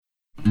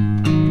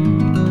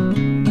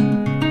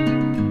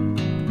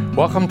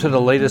Welcome to the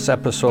latest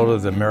episode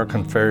of the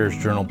American Farriers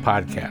Journal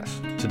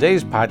podcast.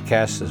 Today's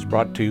podcast is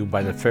brought to you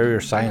by the Farrier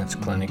Science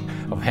Clinic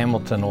of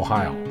Hamilton,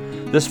 Ohio.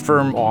 This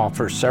firm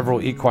offers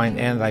several equine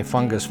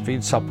antifungus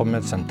feed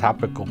supplements and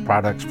topical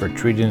products for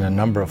treating a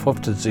number of hoof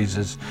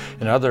diseases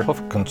and other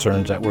hoof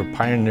concerns that were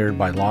pioneered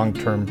by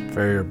long-term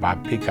farrier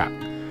Bob Peacock.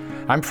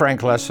 I'm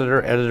Frank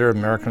Lessiter, editor of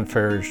American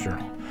Farriers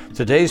Journal.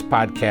 Today's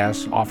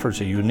podcast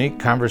offers a unique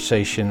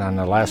conversation on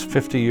the last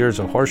 50 years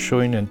of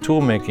horseshoeing and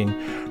tool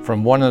making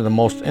from one of the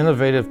most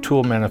innovative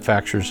tool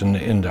manufacturers in the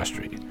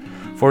industry.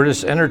 For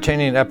this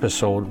entertaining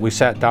episode, we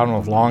sat down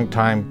with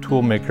longtime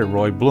toolmaker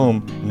Roy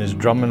Bloom in his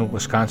Drummond,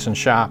 Wisconsin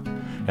shop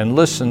and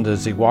listened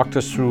as he walked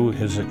us through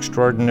his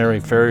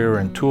extraordinary farrier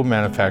and tool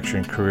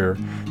manufacturing career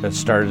that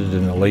started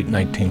in the late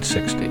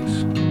 1960s.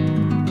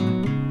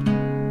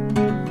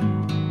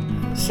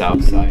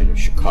 South side of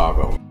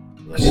Chicago.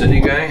 A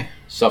city guy?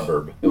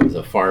 Suburb. It was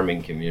a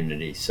farming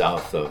community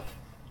south of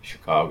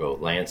Chicago,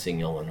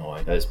 Lansing, Illinois.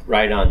 It was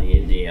right on the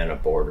Indiana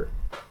border.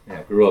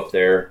 I grew up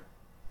there.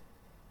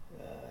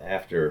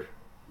 After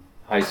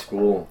high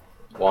school,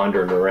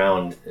 wandering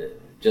around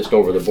just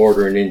over the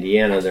border in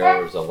Indiana,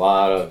 there was a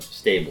lot of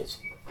stables,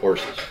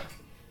 horses.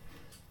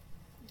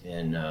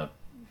 And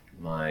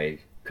my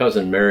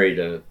cousin married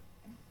a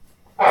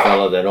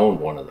fellow that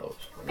owned one of those.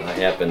 And I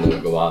happened to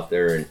go out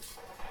there and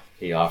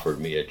he offered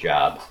me a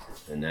job.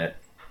 And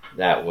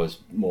that was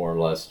more or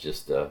less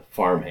just a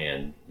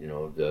farmhand,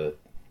 the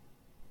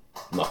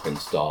mucking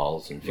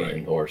stalls and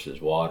feeding horses,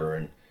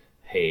 watering,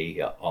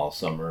 haying all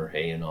summer.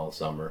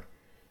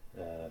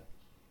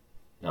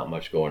 Not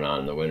much going on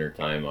in the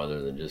wintertime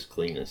other than just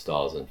cleaning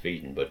stalls and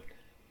feeding, but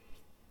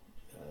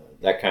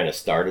that kind of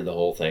started the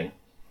whole thing.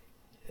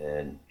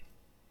 And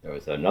there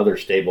was another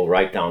stable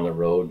right down the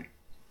road,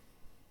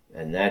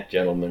 and that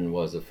gentleman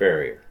was a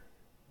farrier,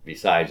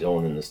 besides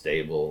owning the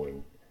stable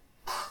and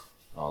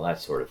all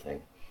that sort of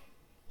thing.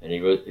 And he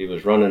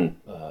was running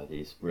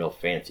these real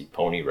fancy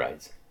pony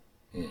rides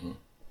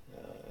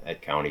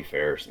at county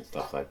fairs and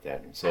stuff like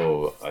that. And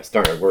so I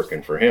started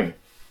working for him,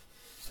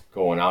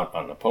 going out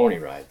on the pony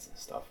rides and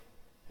stuff.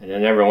 And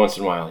then every once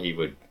in a while he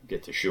would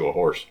get to shoe a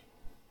horse.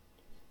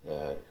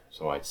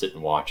 So I'd sit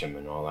and watch him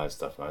and all that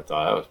stuff. And I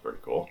thought that was pretty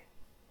cool.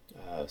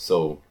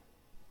 So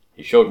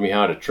he showed me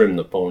how to trim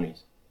the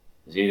ponies,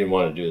 because he didn't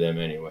want to do them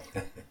anyway.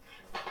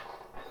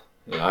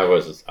 And I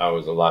was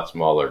a lot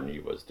smaller than he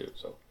was too.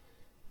 So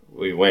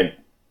we went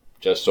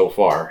just so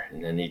far,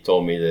 and then he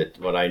told me that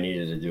what I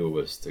needed to do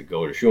was to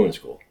go to shoeing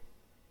school.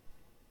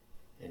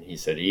 And he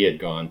said he had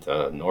gone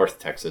to North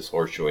Texas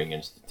Horseshoeing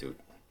Institute.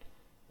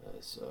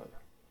 It's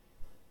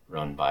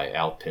run by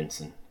Al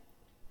Pinson,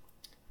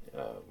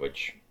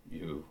 which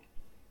you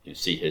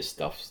see his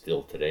stuff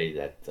still today,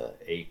 that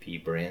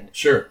AP brand.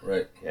 Sure,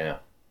 right. Yeah.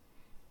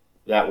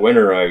 That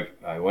winter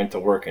I went to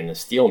work in the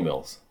steel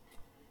mills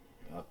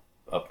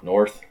up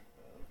north.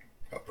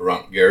 Up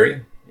around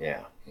Gary?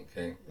 Yeah.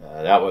 Okay.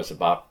 That was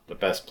about the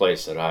best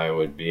place that I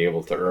would be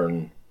able to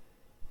earn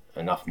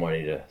enough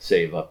money to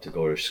save up to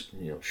go to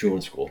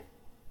shoeing school.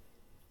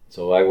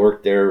 So I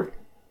worked there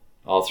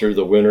all through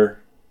the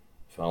winter,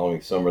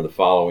 following summer, the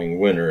following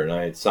winter, and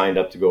I had signed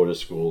up to go to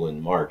school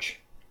in March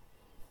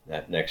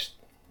that next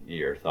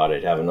year. Thought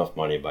I'd have enough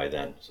money by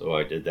then, so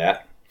I did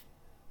that.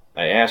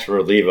 I asked for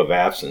a leave of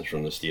absence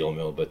from the steel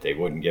mill, but they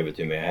wouldn't give it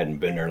to me. I hadn't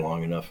been there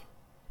long enough,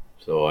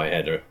 so I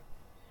had to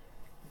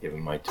give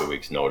them my 2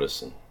 weeks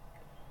notice. And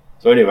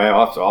so anyway,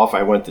 off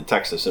I went to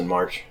Texas in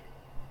March.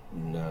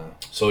 And,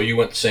 so you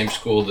went to the same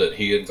school that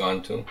he had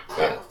gone to?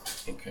 Yeah.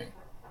 Okay.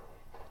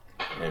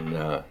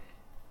 And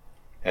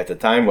at the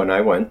time when I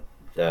went,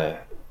 the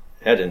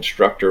head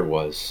instructor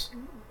was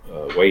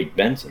Wade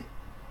Benson.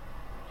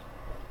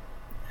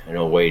 I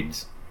know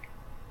Wade's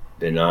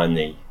been on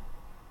the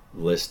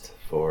list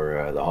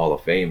for the Hall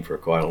of Fame for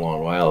quite a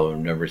long while. I've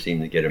never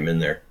seemed to get him in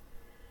there.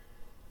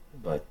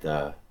 But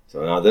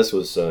so now this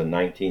was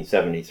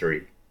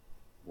 1973.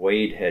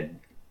 Wade had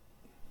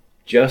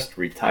just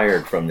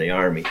retired from the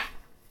Army.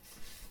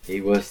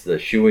 He was the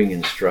shoeing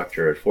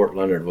instructor at Fort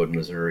Leonard Wood,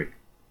 Missouri.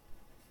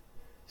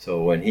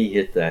 So when he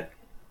hit that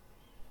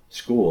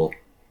school,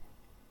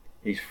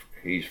 he's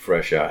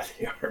fresh out of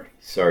the Army,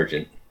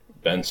 Sergeant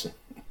Benson.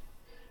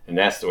 And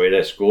that's the way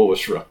that school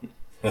was run.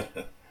 It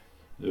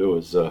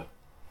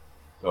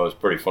was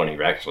pretty funny,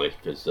 actually,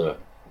 because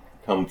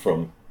come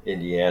from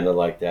Indiana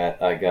like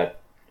that,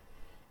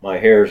 my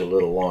hair's a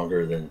little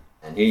longer than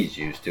he's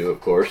used to,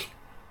 of course.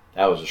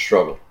 That was a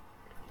struggle.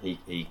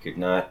 He could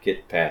not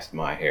get past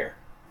my hair.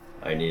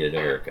 I needed a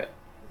haircut.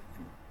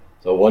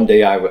 So one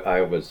day I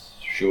was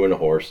shoeing a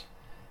horse,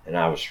 and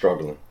I was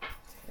struggling.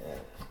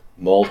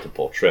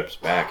 Multiple trips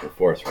back and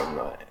forth from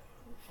the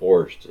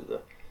forge to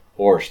the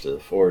horse to the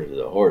forge to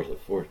the horse to the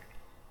forge.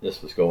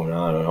 This was going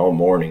on, and all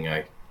morning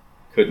I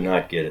could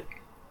not get it.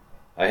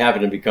 I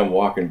happened to be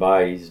walking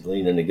by. He's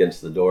leaning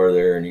against the door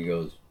there, and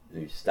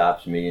he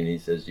stops me, and he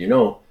says,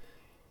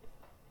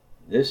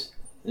 this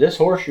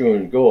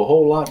horseshoeing would go a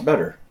whole lot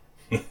better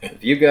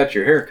if you got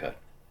your hair cut.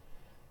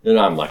 Then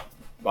I'm like,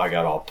 I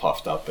got all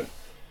puffed up and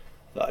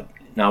Thought,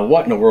 now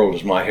what in the world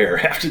does my hair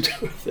have to do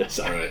with this?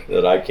 Right.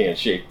 That I can't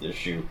shape this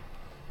shoe.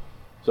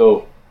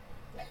 So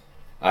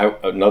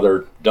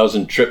another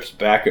dozen trips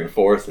back and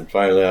forth, and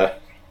finally I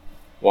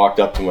walked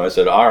up to him. I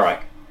said, all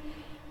right,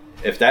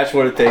 if that's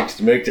what it takes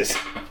to make this,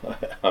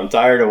 I'm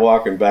tired of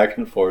walking back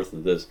and forth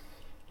with this.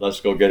 Let's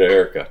go get a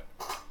haircut.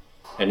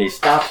 And he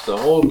stops the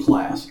whole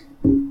class.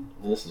 And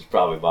this is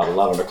probably about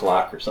 11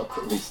 o'clock or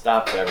something. He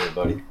stops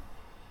everybody.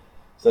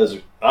 Says,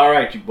 all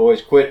right, you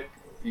boys, quit.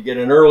 You get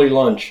an early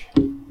lunch.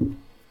 And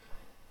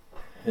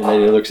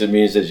then he looks at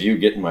me and says, you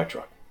get in my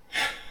truck.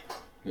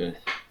 And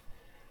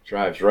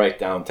drives right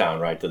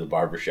downtown, right to the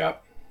barber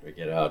shop. We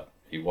get out.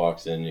 He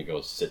walks in. He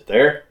goes, sit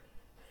there.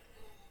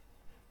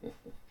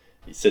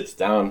 He sits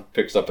down,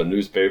 picks up a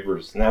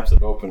newspaper, snaps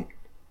it open.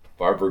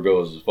 Barber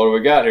goes, what do we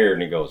got here?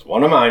 And he goes,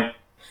 one of mine.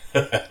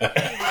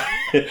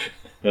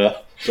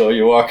 So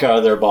you walk out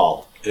of there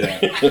bald.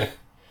 Yeah.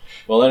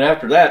 Well, then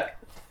after that,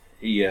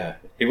 he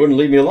wouldn't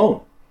leave me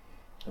alone.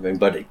 I mean,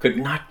 but he could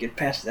not get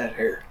past that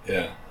hair.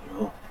 Yeah. You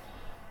know,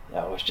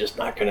 that was just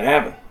not going to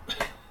happen.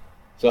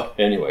 So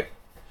anyway,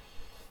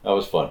 that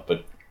was fun.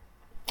 But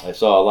I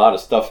saw a lot of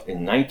stuff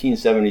in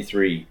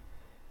 1973.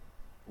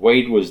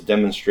 Wade was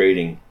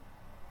demonstrated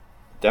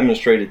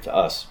to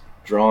us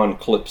drawn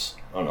clips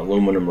on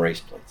aluminum race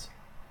plates.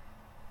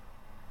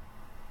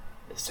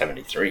 It's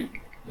 73.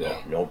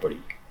 Yeah. Nobody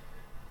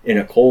in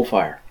a coal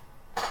fire.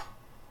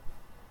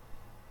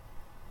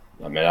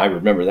 I mean, I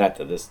remember that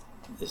to this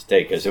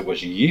day, because it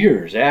was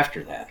years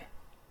after that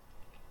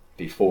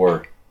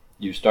before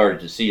you started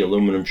to see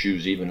aluminum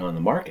shoes even on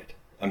the market.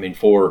 I mean,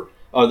 for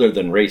other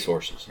than race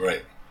horses.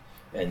 Right.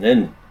 And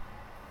then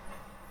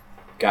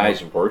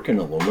guys working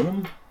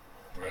aluminum.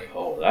 Right.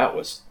 Oh, that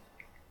was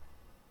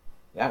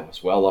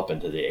well up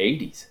into the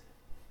 80s.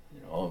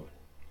 You know,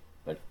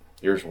 but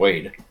here's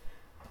Wade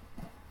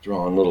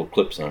drawing little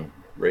clips on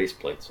race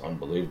plates.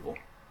 Unbelievable.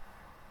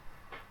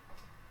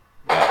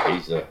 Yeah,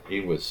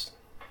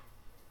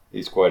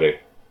 he's quite a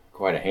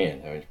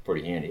hand. I mean, he's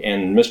pretty handy.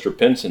 And Mr.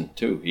 Pinson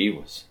too. He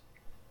was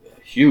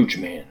a huge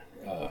man.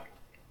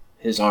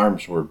 His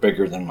arms were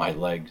bigger than my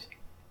legs,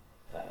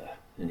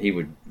 and he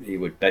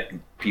would bet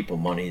people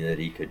money that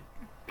he could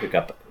pick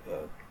up,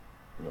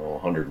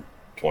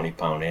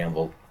 120-pound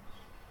anvil,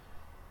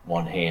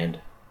 one hand.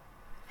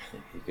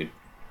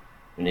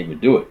 And he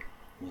would do it.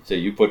 He'd say,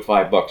 "You put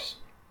 $5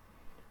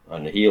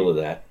 on the heel of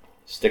that,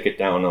 stick it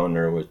down on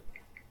there with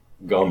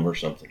gum or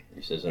something."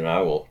 He says, "And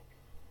I will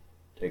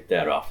take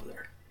that off of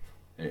there."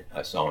 And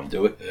I saw him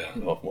do it.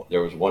 Yeah.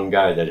 There was one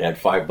guy that had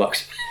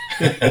 $5.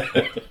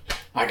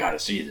 I gotta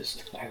see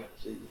this.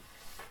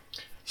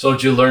 So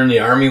did you learn the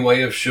Army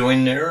way of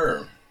shoeing there?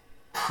 Or?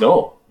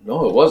 No,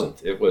 it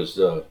wasn't. It was,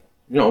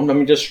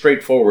 just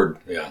straightforward.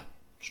 Yeah.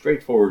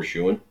 Straightforward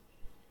shoeing.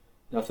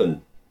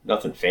 Nothing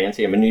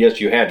fancy. I mean,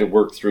 yes, you had to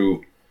work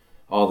through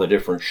all the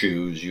different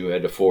shoes. You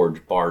had to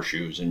forge bar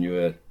shoes, and you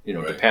had,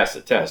 Right. to pass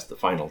the test, the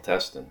final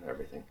test and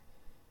everything.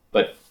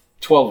 But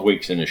 12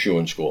 weeks in a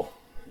shoeing school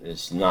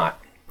is not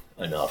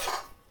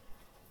enough.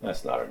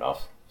 That's not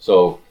enough.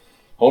 So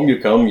home you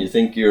come, you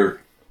think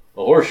you're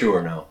a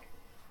horseshoer now.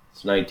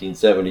 It's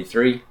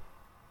 1973.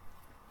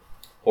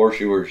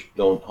 Horseshoers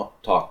don't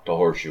talk to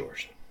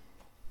horseshoers.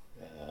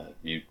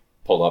 You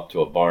pull up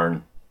to a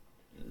barn,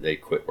 they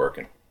quit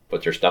working.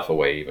 Put their stuff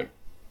away even.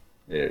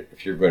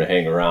 If you're going to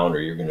hang around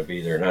or you're going to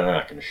be there, they're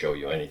not going to show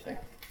you anything.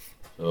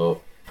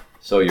 So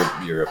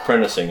you're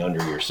apprenticing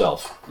under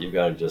yourself. You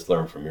got to just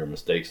learn from your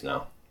mistakes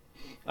now.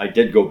 I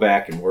did go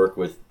back and work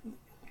with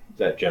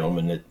that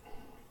gentleman that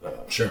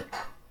Sure.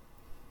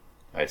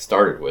 I had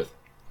started with.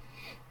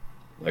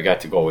 I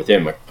got to go with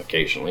him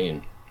occasionally,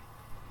 and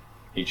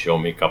he'd show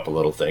me a couple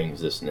little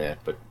things, this and that,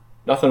 but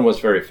nothing was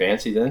very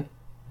fancy then.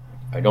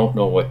 I don't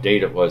know what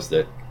date it was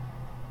that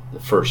the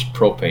first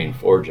propane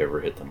forge ever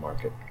hit the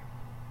market,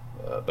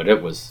 but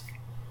it was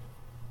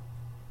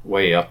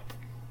way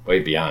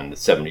beyond the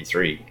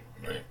 73.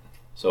 Right.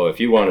 So if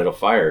you wanted a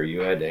fire,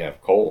 you had to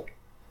have coal,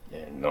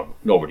 and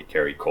nobody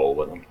carried coal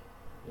with them.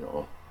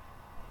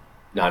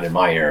 Not in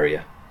my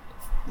area,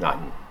 not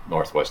in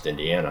Northwest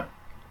Indiana.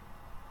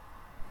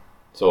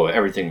 So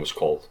everything was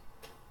cold.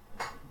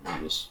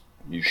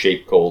 You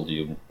shape cold,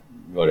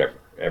 whatever,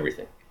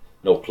 everything.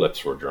 No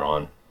clips were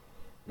drawn.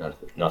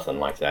 Nothing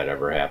like that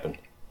ever happened.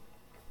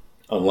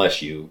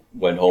 Unless you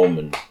went home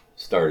and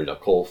started a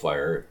coal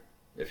fire,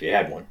 if you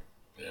had one.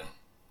 Yeah.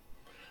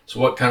 So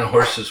what kind of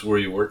horses were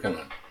you working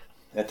on?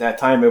 At that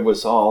time, it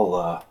was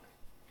all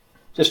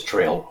just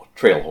trail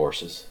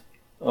horses.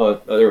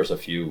 There was a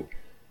few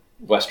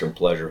Western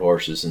pleasure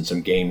horses and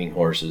some gaming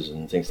horses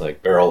and things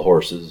like barrel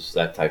horses,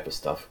 that type of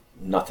stuff.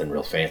 Nothing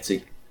real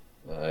fancy.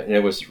 And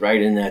it was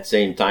right in that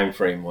same time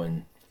frame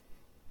when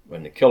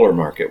the killer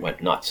market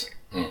went nuts.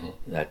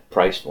 Mm-hmm. That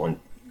price went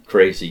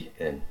crazy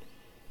and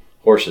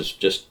horses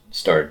just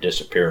started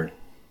disappearing.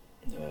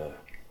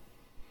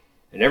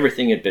 And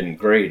everything had been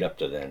great up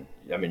to then.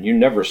 I mean, you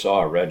never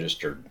saw a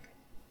registered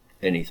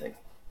anything.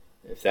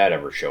 If that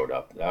ever showed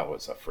up, that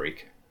was a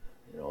freak,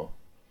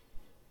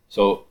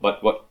 So,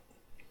 but what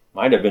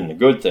might have been the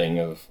good thing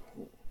of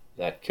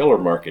that killer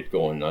market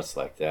going nuts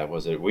like that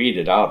was it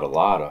weeded out a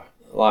lot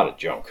of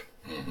junk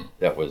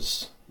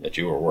that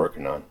you were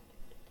working on,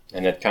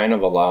 and it kind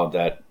of allowed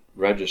that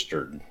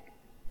registered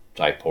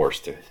type horse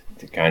to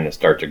kind of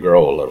start to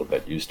grow a little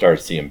bit. You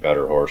start seeing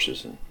better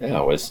horses, and yeah,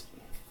 it was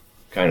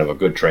kind of a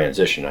good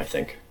transition, I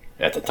think,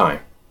 at the time.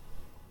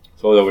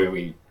 So that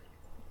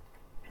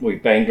we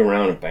banged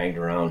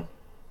around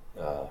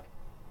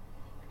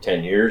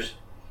 10 years.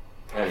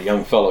 I had a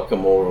young fella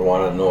come over,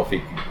 wanted to know if he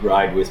could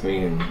ride with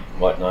me and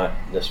whatnot.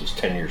 This was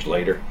 10 years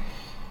later.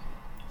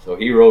 So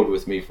he rode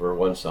with me for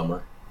one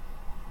summer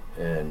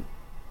and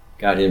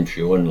got him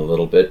shoeing a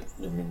little bit,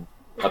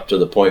 up to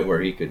the point where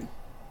he could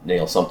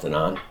nail something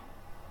on.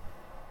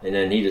 And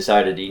then he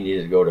decided he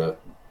needed to go to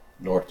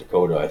North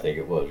Dakota, I think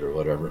it was, or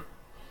whatever.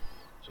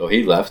 So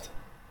he left.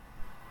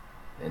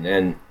 And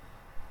then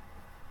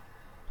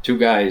two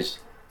guys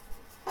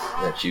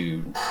that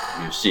you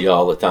see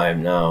all the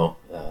time now,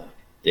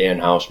 Dan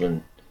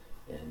Hausman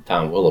and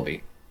Tom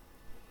Willoughby,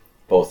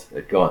 both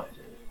had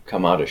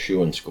come out of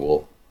shoeing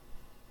school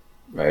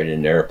right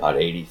in there about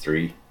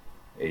 83,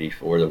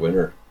 84, the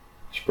winter,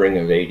 spring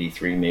of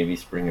 83, maybe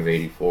spring of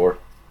 84.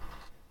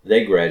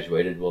 They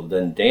graduated. Well,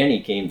 then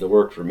Danny came to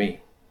work for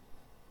me.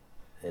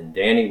 And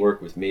Danny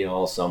worked with me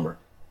all summer.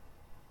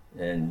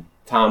 And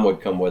Tom would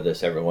come with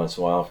us every once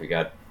in a while if we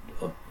got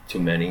too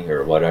many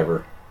or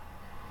whatever.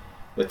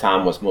 But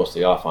Tom was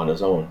mostly off on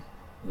his own.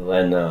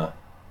 Then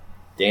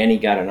Danny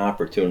got an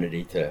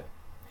opportunity to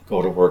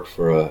go to work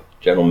for a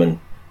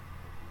gentleman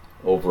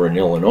over in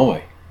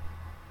Illinois,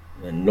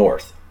 and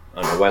north,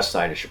 on the west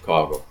side of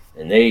Chicago.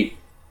 And they,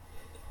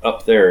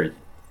 up there, it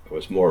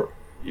was more,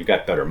 you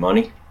got better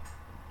money,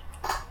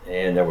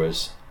 and there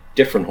was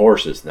different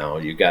horses now.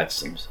 You got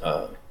some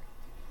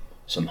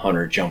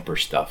hunter jumper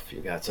stuff,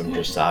 you got some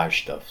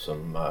dressage stuff,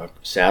 some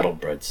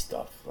saddlebred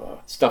stuff,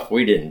 stuff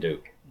we didn't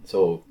do.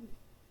 So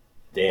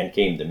Dan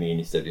came to me and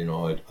he said,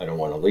 I don't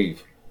want to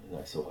leave. And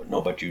I said, well,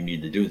 no, but you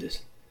need to do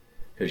this,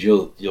 because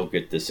you'll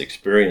get this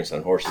experience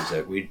on horses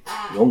that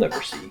you'll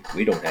never see.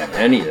 We don't have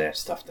any of that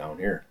stuff down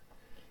here.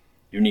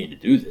 You need to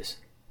do this.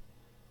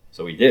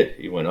 So he did.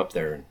 He went up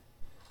there, and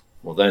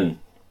well,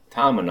 then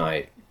Tom and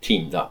I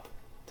teamed up.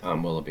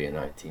 Tom Willoughby and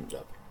I teamed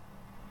up.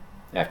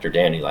 After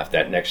Danny left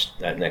that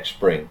next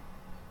spring,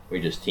 we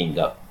just teamed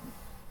up,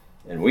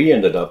 and we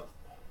ended up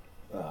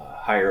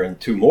hiring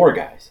two more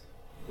guys.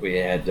 We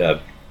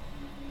had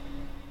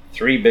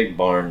 3 big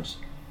barns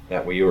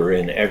that we were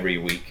in every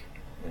week,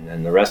 and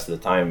then the rest of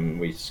the time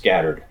we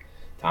scattered.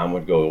 Tom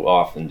would go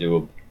off and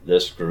do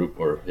this group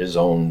or his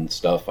own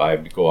stuff.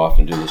 I'd go off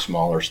and do the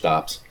smaller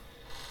stops,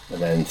 and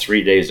then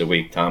 3 days a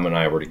week Tom and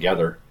I were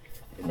together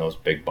in those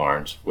big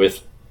barns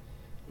with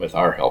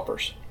our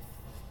helpers.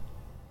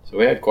 So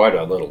we had quite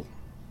a little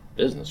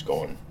business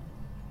going.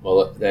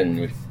 Well,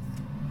 then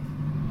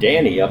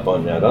Danny, up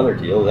on that other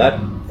deal,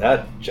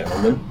 that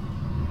gentleman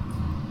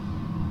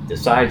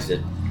decides that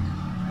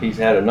he's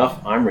had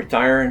enough, I'm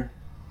retiring,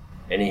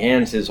 and he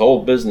hands his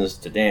whole business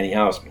to Danny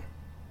Hausman.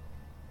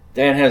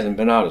 Dan hasn't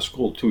been out of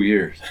school 2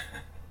 years.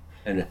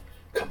 And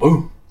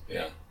kaboom!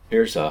 Yeah.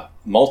 Here's a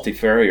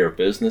multi-farrier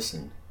business,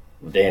 and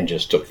Dan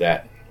just took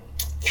that.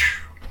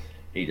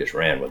 He just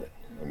ran with it.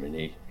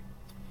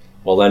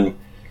 Then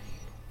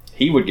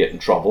he would get in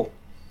trouble.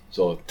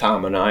 So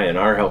Tom and I and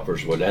our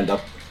helpers would end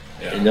up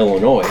in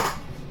Illinois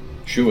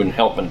shoeing,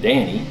 helping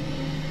Danny.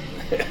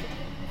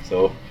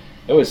 So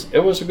it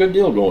was a good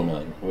deal going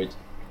on.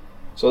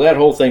 So that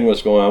whole thing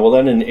was going on. Well,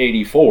 then in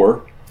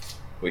 '84,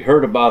 we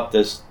heard about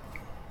this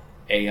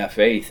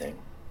AFA thing.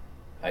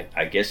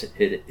 I guess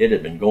it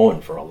had been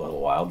going for a little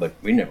while, but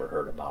we never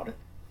heard about it.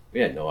 We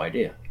had no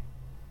idea.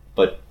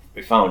 But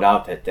we found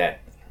out that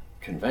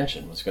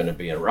convention was going to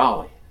be in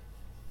Raleigh.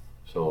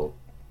 So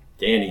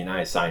Danny and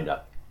I signed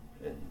up,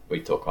 and we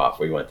took off.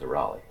 We went to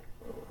Raleigh.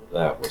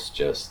 That was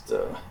just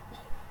the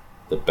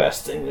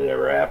best thing that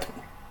ever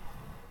happened.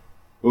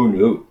 Who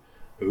knew?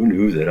 Who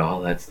knew that all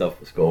that stuff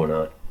was going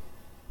on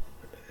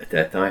at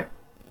that time?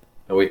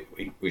 And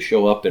we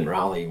show up in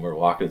Raleigh, and we're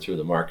walking through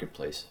the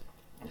marketplace,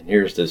 and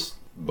here's this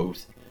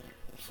booth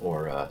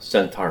for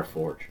Centaur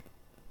Forge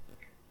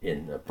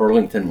in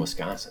Burlington,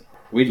 Wisconsin.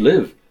 We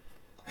live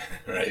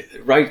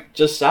right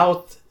just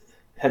south.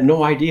 Had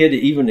no idea it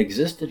even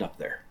existed up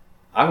there.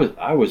 I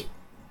was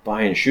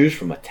buying shoes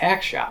from a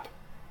tack shop,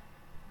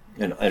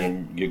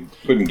 and you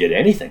couldn't get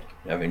anything.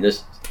 You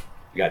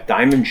got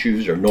Diamond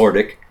shoes or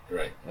Nordic,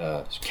 right?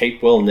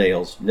 Capewell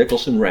nails,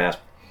 Nicholson rasp,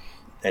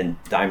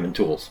 and Diamond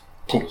tools.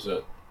 That was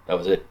it. That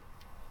was it.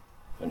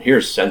 And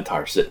here's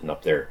Centaur sitting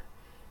up there,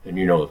 and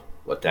you know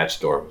what that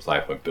store was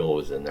like when Bill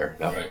was in there.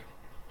 Right.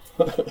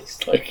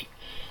 It's like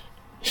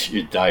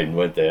you died and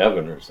went to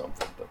heaven or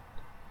something. But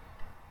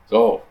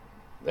so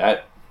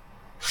that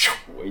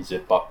we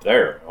zip up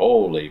there.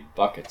 Holy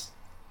buckets!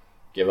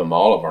 Give them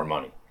all of our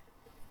money.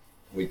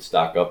 We'd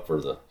stock up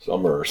for the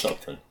summer or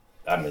something.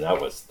 That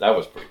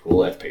was pretty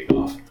cool. That paid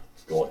off.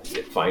 Going to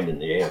get fined in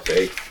the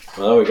AFA.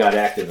 Well, then we got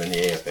active in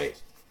the AFA.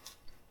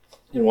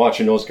 And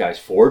watching those guys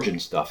forge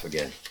and stuff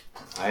again.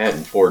 I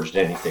hadn't forged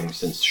anything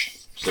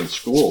since since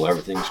school,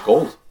 everything's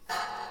cold.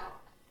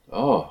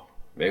 Oh,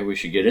 maybe we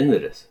should get into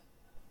this.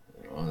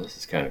 This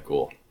is kind of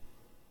cool.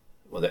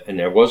 Well, and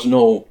there was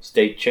no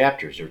state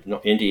chapters.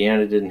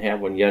 Indiana didn't have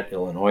one yet.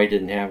 Illinois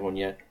didn't have one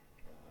yet.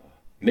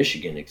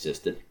 Michigan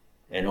existed,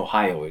 and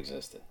Ohio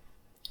existed.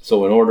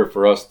 So in order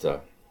for us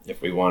to,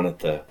 if we wanted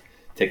to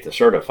take the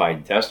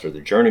certified test or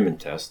the journeyman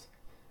test,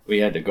 we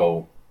had to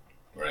go.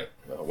 Right.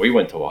 We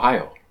went to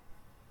Ohio.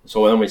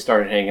 So then we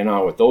started hanging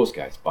out with those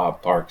guys,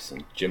 Bob Parks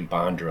and Jim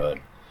Bondra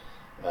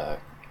and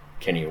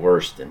Kenny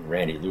Wurst and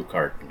Randy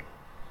Lukart. And,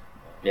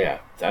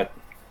 that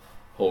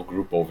whole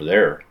group over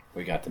there,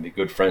 we got to be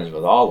good friends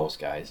with all those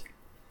guys.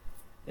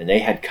 And they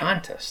had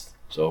contests.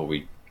 So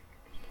we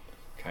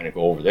kind of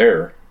go over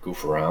there,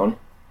 goof around.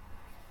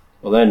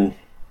 Well, then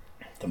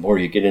the more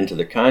you get into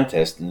the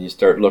contest and you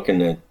start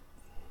looking at,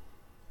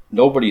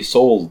 nobody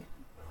sold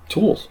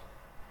tools.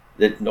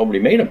 Nobody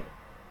made them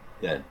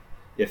then.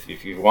 If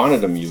you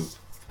wanted them, you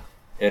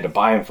had to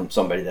buy them from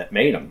somebody that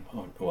made them.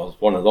 Well,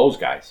 it's one of those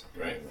guys.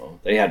 Right.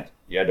 You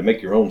had to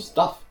make your own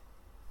stuff.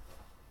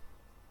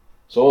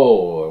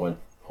 So I went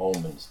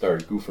home and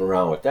started goofing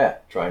around with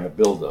that, trying to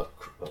build a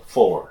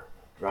fuller,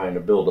 trying to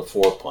build a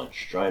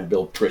 4-punch, trying to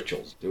build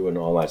Pritchells, doing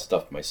all that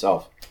stuff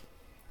myself.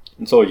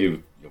 And so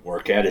you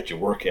work at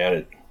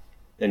it,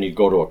 then you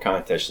go to a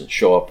contest and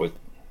show up with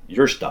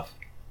your stuff.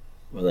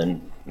 Well,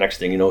 then next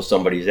thing you know,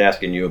 somebody's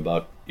asking you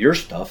about your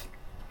stuff.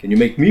 Can you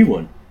make me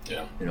one?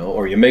 Yeah.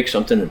 Or you make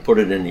something and put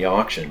it in the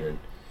auction,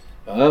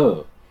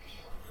 and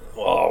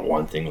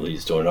one thing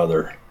leads to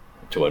another,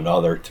 to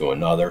another, to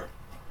another.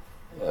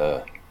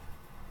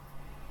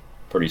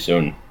 Pretty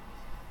soon,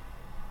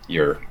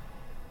 you're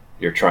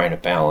trying to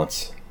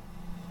balance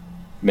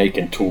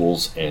making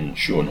tools and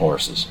shoeing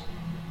horses.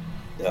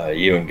 You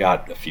even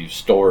got a few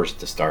stores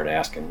to start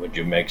asking, would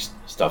you make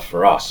stuff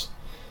for us?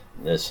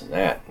 And this and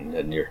that, and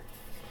then you're,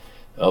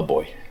 oh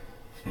boy,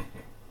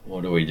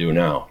 what do we do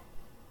now?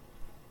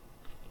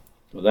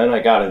 Well, then I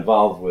got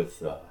involved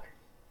with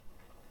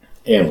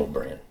Anvil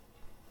brand.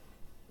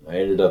 I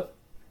ended up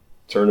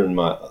turning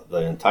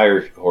the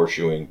entire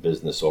horseshoeing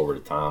business over to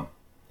Tom.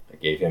 I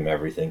gave him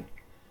everything,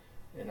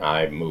 and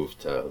I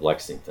moved to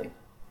Lexington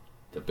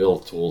to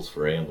build tools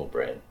for Anvil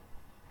brand.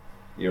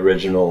 The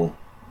original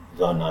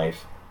The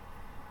Knife.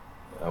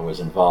 I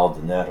was involved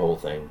in that whole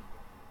thing,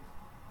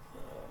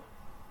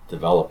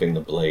 developing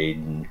the blade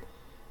and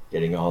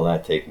getting all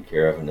that taken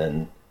care of, and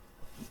then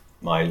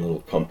my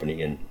little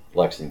company in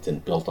Lexington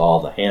built all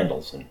the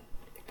handles and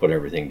put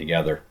everything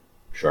together,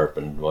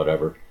 sharpened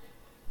whatever.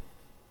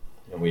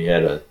 And we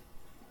had a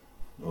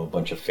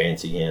bunch of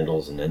fancy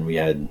handles, and then we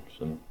had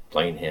some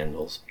plain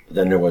handles. But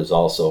then there was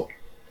also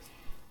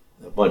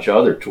a bunch of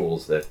other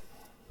tools that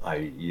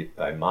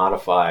I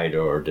modified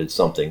or did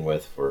something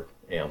with for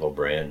Anvil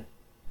brand.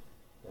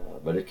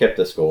 But it kept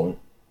us going,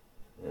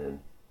 and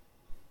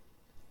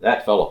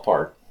that fell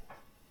apart.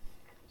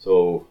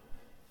 So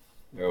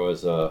there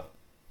was a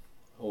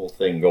whole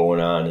thing going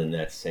on in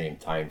that same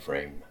time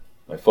frame.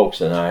 My folks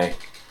and I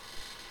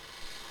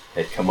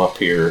had come up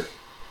here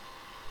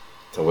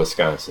to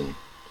Wisconsin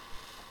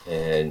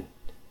and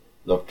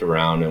looked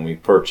around, and we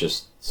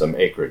purchased some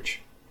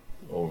acreage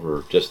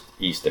over just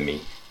east of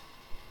me.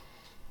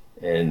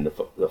 And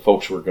the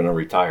folks were going to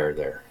retire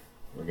there.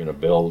 We're going to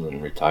build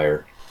and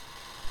retire,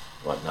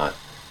 whatnot.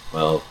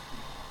 Well,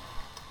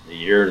 the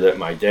year that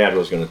my dad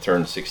was going to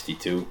turn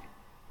 62,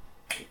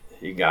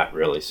 he got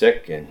really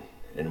sick,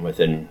 and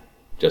within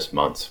just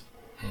months,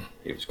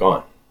 he was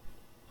gone.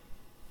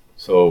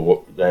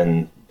 So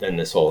then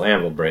this whole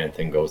Anvil brand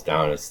thing goes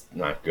down. It's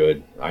not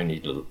good. I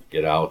need to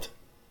get out.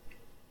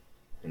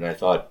 And I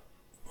thought,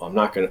 well, I'm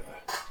not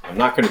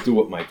gonna do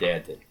what my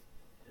dad did.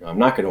 I'm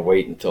not gonna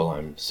wait until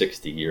I'm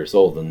 60 years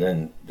old and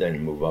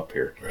then move up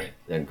here. Right.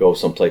 Then go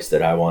someplace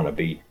that I want to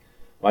be.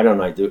 Why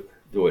don't I do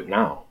it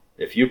now?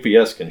 If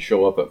UPS can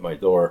show up at my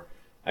door,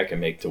 I can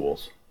make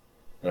tools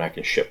and I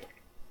can ship.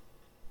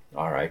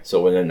 All right.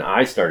 So then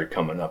I started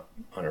coming up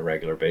on a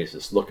regular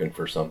basis looking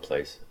for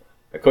someplace.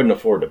 I couldn't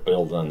afford to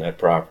build on that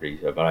property,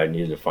 but I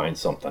needed to find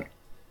something.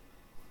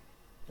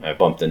 I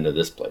bumped into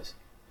this place.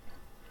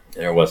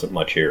 There wasn't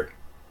much here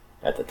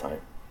at the time.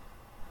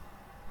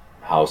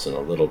 A house and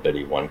a little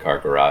bitty one-car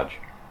garage.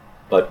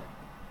 But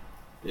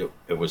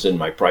it was in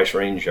my price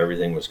range.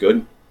 Everything was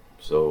good.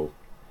 So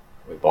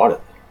we bought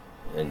it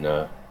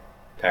and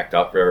packed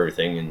up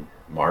everything in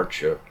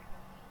March of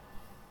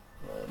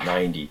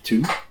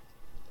 92.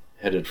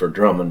 Headed for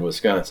Drummond,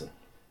 Wisconsin.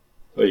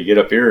 So you get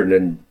up here and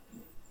then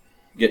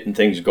getting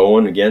things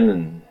going again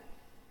and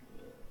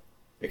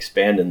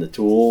expanding the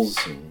tools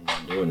and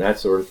doing that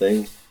sort of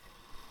thing.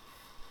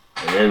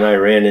 And then I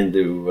ran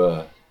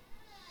into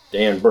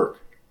Dan Burke.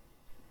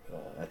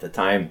 At the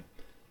time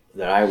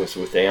that I was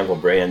with the Anvil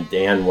brand,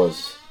 Dan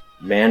was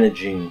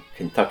managing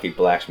Kentucky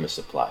Blacksmith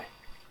Supply.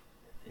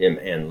 Him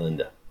and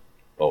Linda,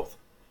 both.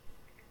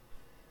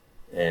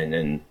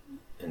 And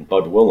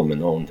Bud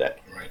Williman owned that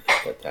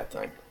at that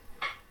time.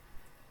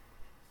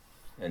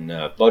 And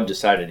Bud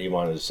decided he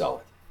wanted to sell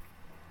it.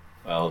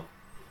 Well,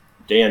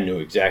 Dan knew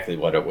exactly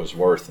what it was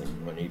worth,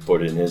 and when he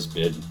put in his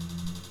bid,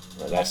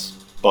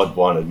 Bud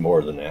wanted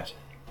more than that.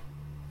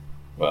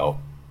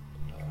 Well,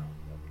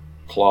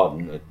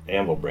 Clauden at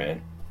Anvil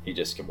brand, he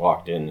just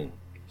walked in and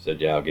said,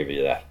 yeah, I'll give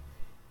you that.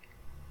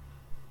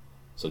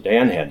 So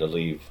Dan had to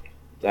leave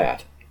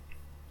that.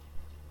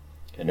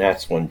 And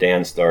that's when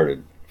Dan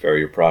started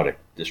Farrier product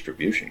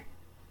distribution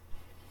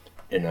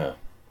in a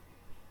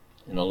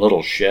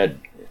little shed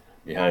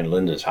behind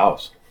Linda's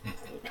house.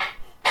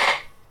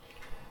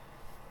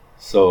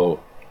 So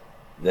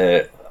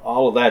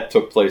all of that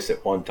took place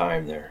at one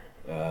time there.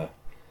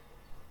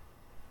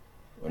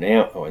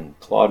 When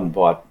Clauden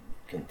bought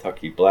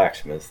Kentucky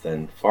Blacksmith,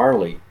 then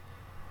Farley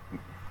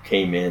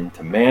came in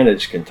to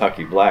manage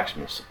Kentucky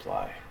Blacksmith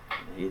Supply.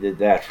 He did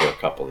that for a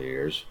couple of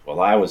years while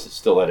I was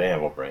still at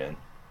Anvil brand.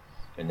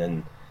 And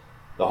then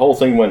the whole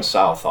thing went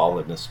south, all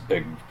in this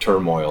big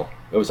turmoil.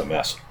 It was a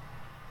mess.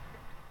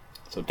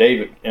 So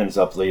David ends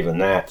up leaving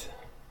that.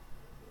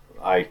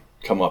 I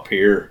come up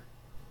here.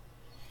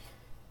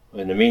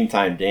 In the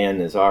meantime, Dan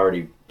has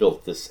already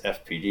built this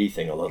FPD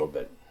thing a little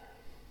bit.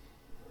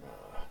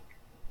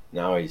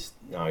 Now he's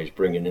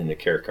bringing in the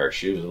care car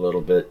shoes a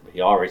little bit.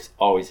 He always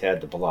had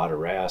the Bellotta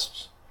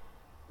rasps.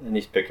 And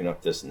he's picking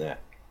up this and that.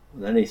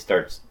 And then we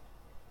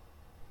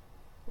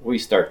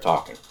start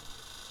talking.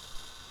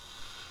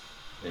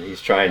 And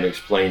he's trying to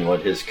explain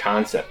what his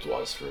concept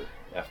was for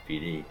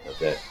FPD,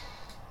 that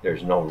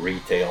there's no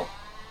retail,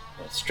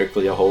 it's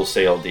strictly a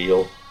wholesale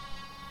deal,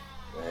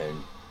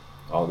 and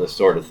all this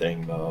sort of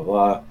thing, blah, blah,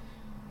 blah.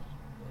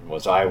 And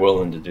was I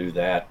willing to do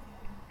that?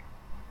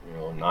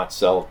 Not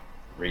sell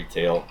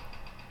retail,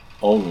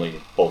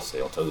 only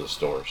wholesale to the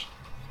stores.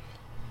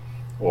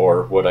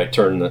 Or would I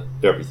turn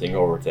everything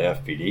over to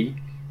FPD,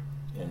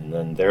 and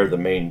then they're the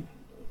main,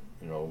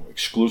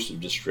 exclusive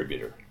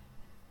distributor.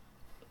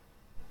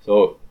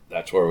 So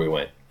that's where we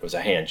went. It was a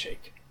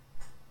handshake.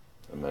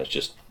 And it's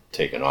just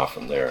taken off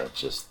from there.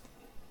 It's just,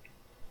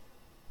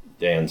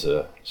 Dan's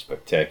a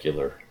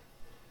spectacular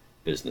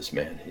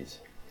businessman. He's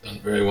done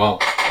very well.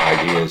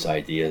 Ideas.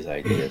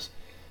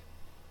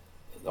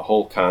 The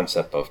whole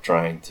concept of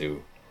trying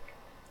to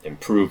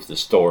improve the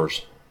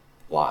store's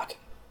lot,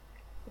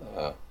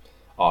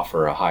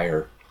 offer a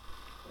higher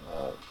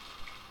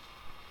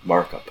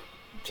markup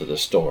to the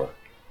store,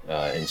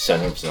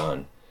 incentives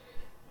on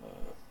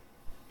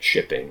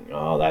shipping,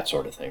 all that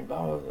sort of thing.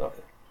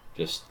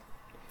 Just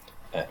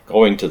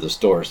going to the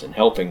stores and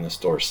helping the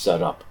stores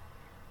set up,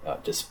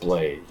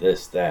 display,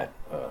 this, that.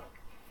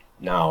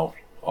 Now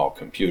all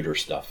computer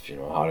stuff,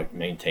 how to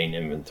maintain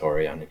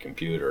inventory on the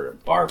computer,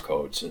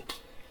 barcodes, and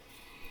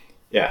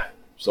yeah.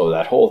 So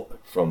that whole,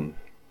 from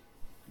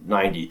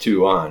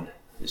 92 on,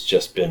 it's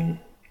just been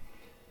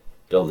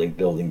building.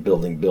 In,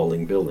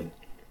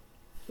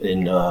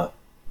 what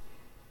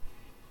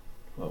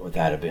would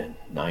that have been?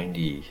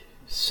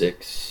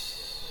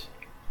 96,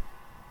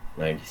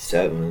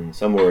 97,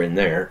 somewhere in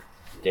there.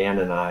 Dan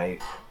and I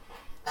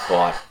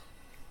bought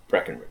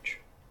Breckenridge.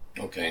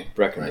 Okay.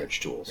 Breckenridge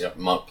tools. Yep,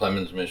 Mount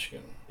Clemens,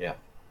 Michigan. Yeah.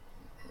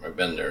 I've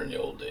been there in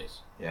the old days.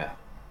 Yeah.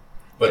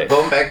 But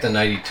going back to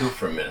 92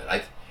 for a minute,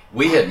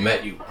 we had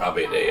met you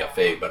probably at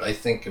AFA, but I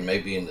think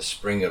maybe in the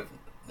spring of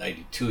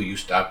 92 you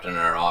stopped in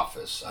our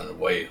office on the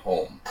way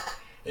home.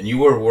 And you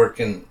were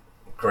working,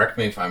 correct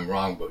me if I'm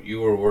wrong, but you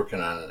were working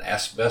on an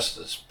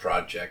asbestos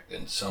project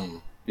in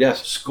some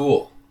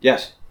school.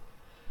 Yes.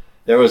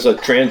 There was a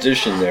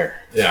transition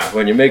there. Yeah.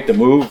 When you make the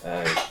move,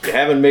 you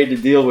haven't made the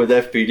deal with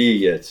FPD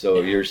yet,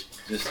 so you're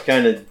just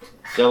kind of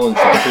selling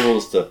some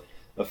tools to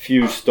a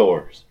few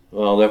stores.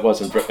 Well, it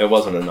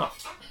wasn't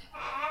enough.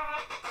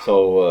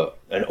 So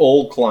an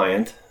old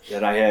client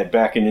that I had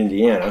back in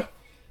Indiana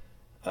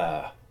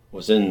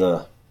was in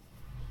the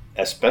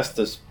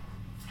asbestos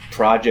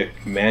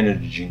project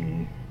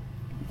managing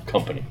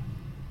company.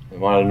 They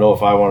wanted to know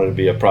if I wanted to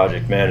be a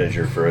project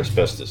manager for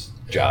asbestos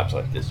jobs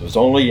like this. It was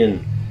only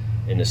in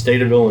the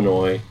state of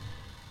Illinois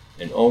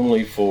and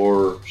only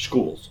for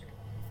schools.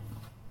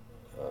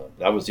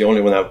 That was the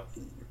only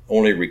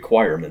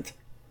requirement,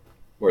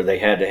 where they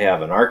had to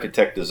have an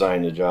architect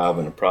design the job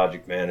and a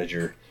project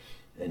manager,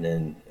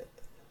 and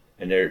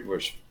there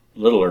was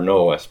little or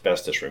no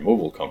asbestos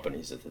removal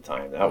companies at the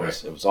time.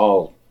 It was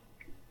all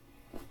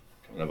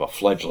kind of a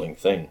fledgling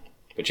thing.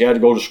 But you had to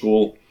go to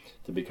school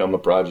to become a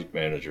project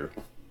manager.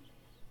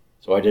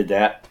 So I did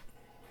that.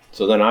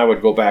 So then I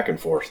would go back and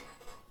forth.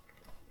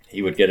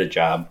 He would get a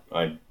job.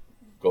 I'd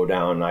go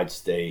down. I'd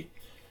stay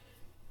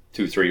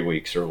 2-3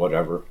 weeks or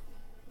whatever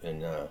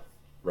and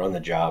run the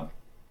job,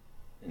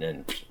 and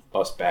then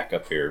bus back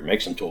up here,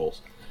 make some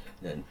tools.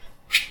 And then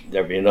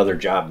there'd be another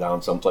job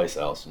down someplace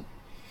else. And,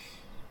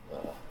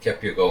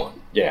 kept you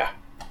going. Yeah.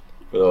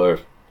 For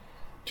the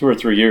 2 or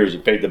 3 years,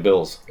 it paid the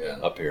bills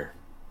up here.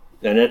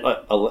 And it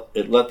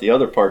let the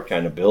other part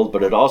kind of build,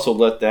 but it also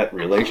let that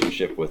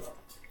relationship with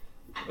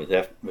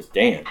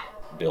Dan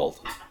build.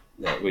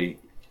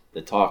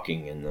 The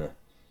talking and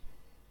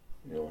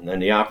and then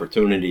the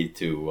opportunity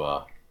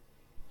to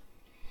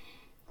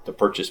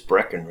purchase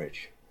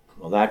Breckenridge.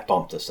 Well, that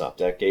bumped us up.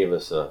 That gave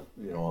us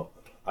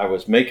I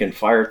was making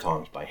fire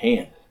tongs by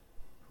hand.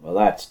 Well,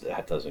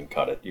 that doesn't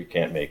cut it. You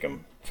can't make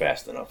them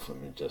fast enough. I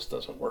mean, it just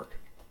doesn't work.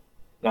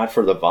 Not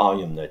for the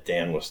volume that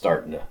Dan was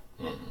starting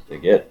to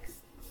get.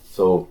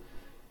 So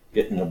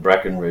getting the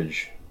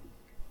Breckenridge,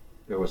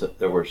 there was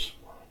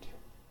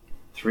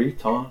 3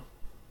 tongs.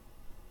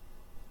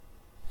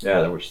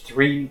 Yeah, there was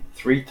three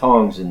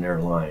tongs in their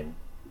line.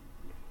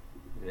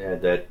 They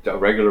had that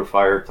regular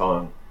fire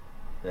tong,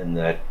 and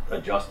that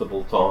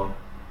adjustable tong,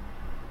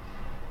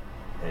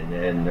 and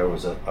then there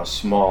was a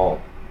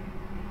small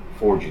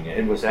forging.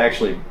 It was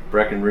actually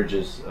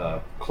Breckenridge's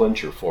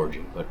clincher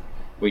forging, but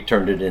we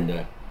turned it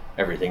into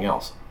everything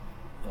else.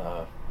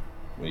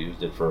 We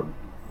used it for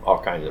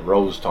all kinds of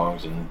rose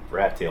tongs and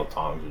rat tail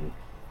tongs and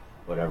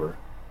whatever.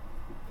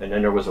 And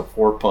then there was a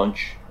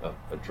 4-punch,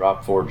 a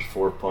drop forged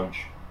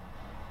 4-punch.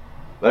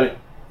 But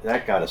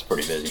that got us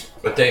pretty busy.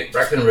 But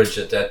Breckenridge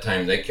at that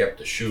time, they kept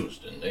the shoes,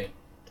 didn't they?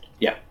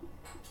 Yeah.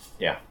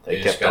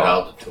 They just got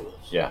out the tools.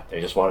 Yeah,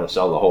 they just wanted to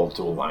sell the whole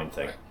tool line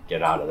thing. Right.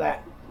 Get out of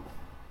that.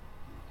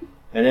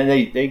 And then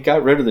they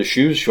got rid of the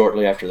shoes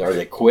shortly after that, or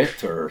they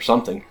quit or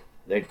something.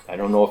 I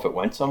don't know if it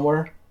went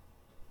somewhere.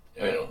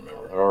 Yeah, I don't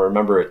remember. I don't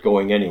remember it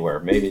going anywhere.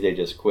 Maybe they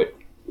just quit.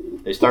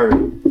 They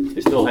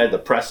still had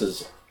the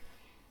presses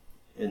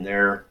in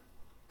there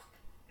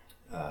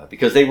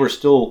because they were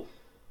still,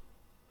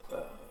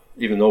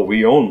 even though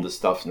we owned the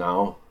stuff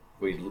now,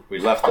 we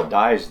left the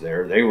dies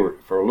there. They were,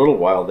 for a little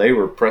while, they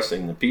were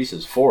pressing the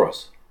pieces for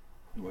us.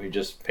 We were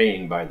just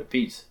paying by the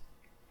piece,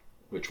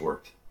 which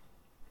worked.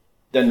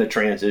 Then the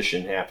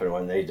transition happened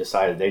when they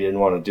decided they didn't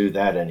want to do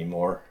that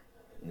anymore.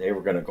 And they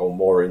were going to go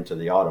more into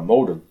the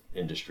automotive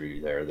industry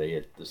there. They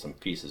had some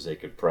pieces they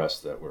could press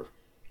that were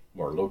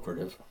more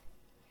lucrative.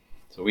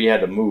 So we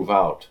had to move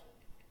out,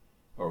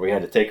 or we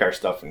had to take our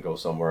stuff and go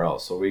somewhere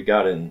else. So we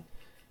got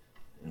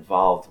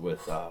involved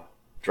with a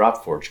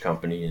drop forge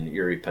company in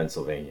Erie,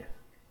 Pennsylvania.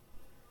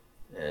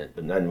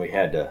 And then we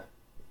had to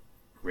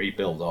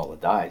rebuild all the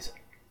dies.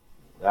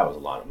 That was a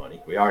lot of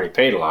money. We already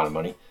paid a lot of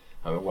money.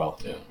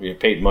 We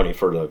paid money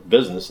for the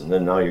business, and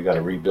then now you got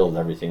to rebuild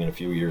everything in a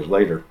few years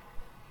later.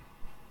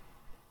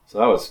 So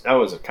that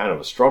was a kind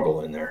of a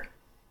struggle in there.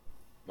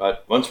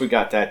 But once we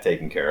got that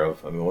taken care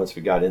of, once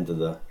we got into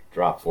the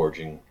drop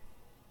forging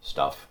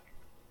stuff,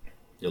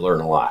 you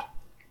learn a lot.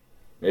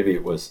 Maybe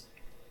it was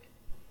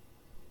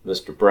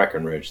Mr.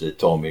 Breckenridge that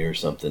told me or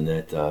something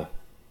that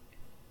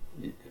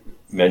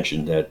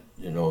mentioned that,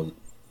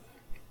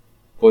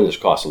 boy, this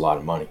costs a lot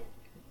of money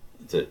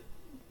to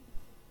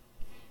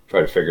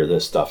try to figure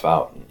this stuff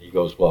out. And he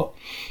goes, well,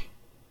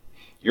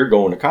 you're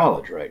going to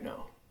college right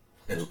now.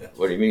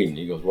 What do you mean?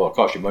 He goes, well, it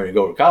costs you money to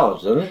go to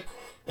college, doesn't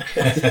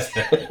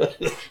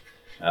it?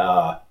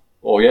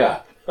 Oh,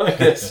 yeah. I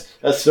guess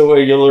that's the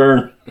way you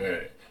learn.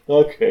 Right.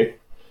 Okay.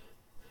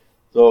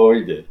 So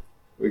we did.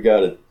 We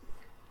got it.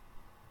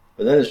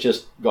 But then it's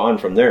just gone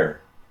from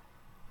there.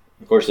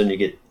 Of course, then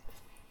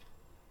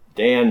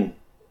Dan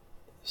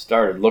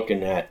started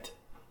looking at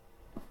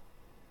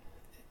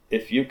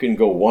if you can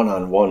go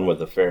one-on-one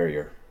with a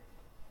farrier,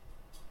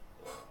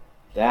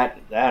 that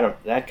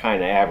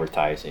kind of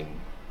advertising,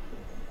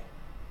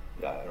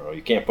 I don't know,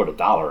 you can't put a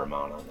dollar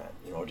amount on that,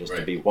 just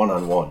to be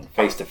one-on-one,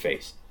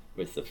 face-to-face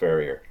with the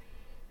farrier.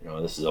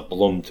 This is a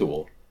Blum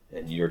tool,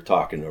 and you're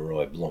talking to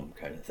Roy Blum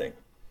kind of thing.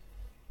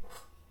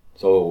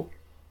 So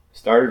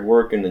started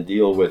working to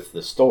deal with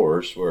the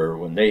stores where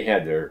when they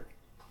had their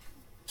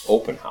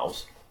open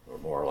house, or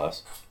more or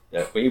less,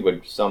 that we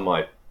would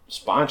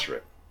sponsor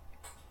it.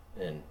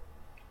 And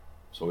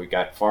so we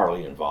got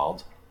Farley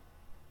involved,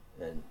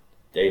 and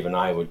Dave and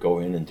I would go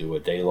in and do a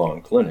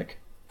day-long clinic,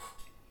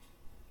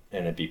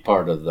 and it'd be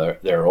part of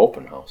their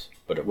open house,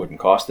 but it wouldn't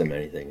cost them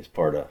anything. It's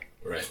part of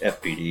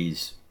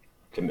FPD's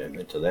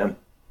commitment to them.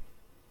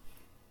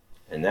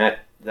 And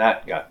that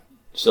got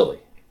silly,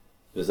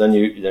 because then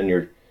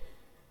you're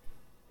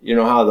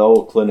how the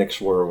old clinics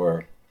were,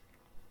 where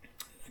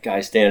the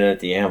guy's standing at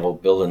the anvil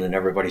building and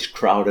everybody's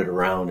crowded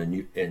around,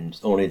 and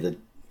only the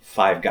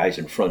 5 guys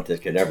in front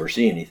that could ever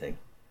see anything.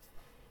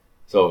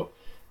 So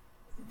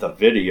the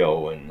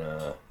video and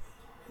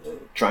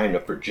trying to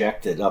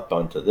project it up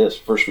onto this.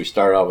 First we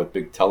started out with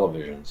big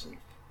televisions, and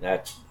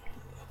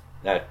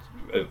that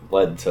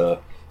led to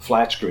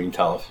flat screen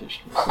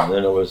televisions, and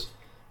then it was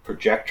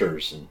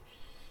projectors and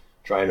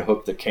trying to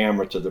hook the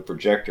camera to the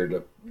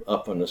projector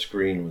up on the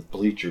screen with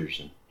bleachers.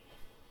 And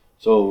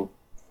so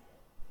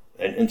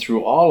and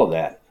through all of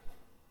that,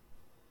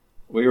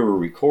 we were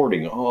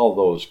recording all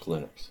those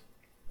clinics.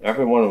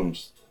 Every one of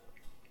them's,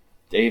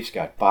 Dave's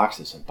got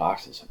boxes and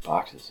boxes and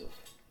boxes of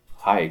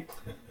high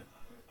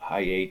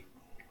 8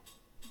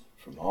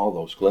 from all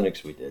those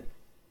clinics we did.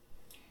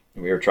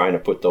 And we were trying to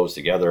put those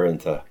together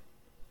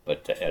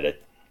but to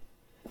edit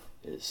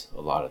is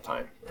a lot of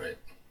time. Right.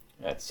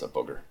 That's a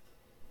booger.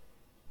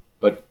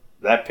 But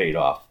that paid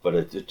off. But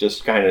it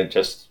just kind of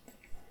just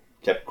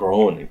kept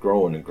growing and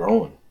growing and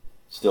growing.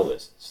 Still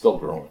is. Still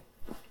growing.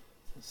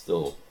 It's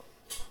still.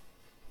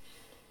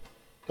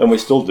 And we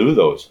still do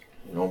those.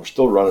 We're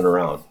still running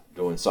around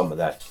doing some of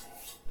that.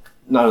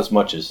 Not as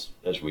much as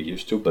we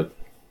used to, but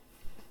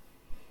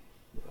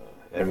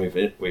and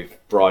we've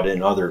brought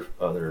in other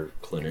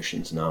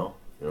clinicians now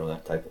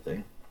that type of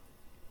thing.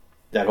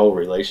 That whole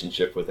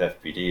relationship with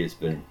FPD has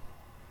been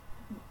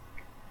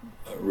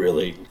a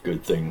really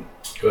good thing.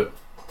 Good.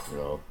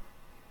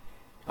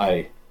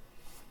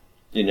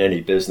 In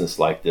any business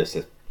like this,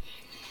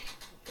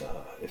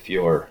 if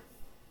you're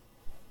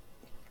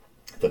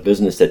the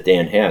business that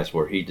Dan has,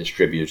 where he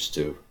distributes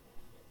to,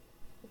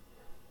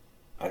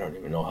 I don't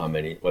even know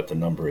what the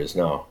number is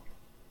now,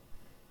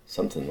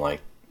 something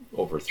like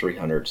over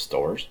 300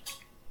 stores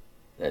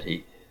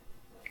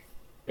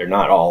they're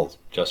not all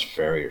just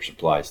Farrier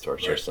supply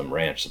stores. Right. There's some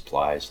ranch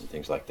supplies and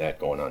things like that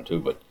going on too,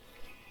 but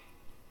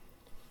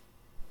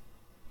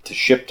to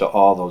ship to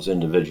all those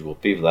individual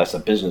people, that's a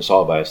business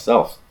all by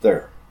itself.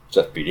 There, it's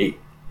FPD.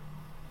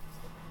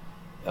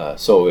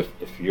 So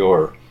if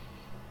your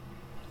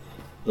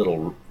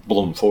little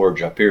Bloom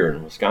Forge up here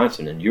in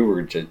Wisconsin and you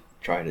were to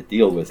try to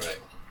deal with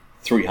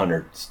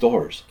 300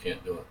 stores,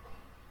 can't do it.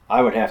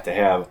 I would have to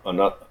have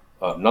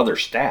another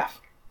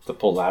staff to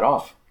pull that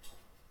off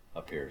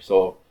up here.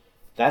 So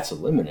that's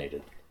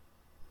eliminated.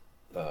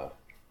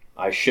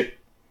 I ship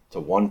to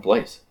one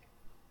place.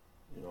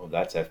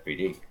 That's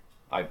FPD.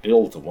 I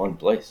build to one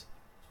place.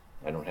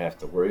 I don't have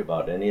to worry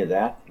about any of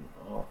that.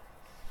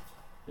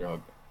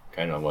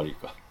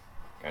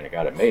 Kind of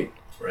got it made.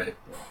 Right.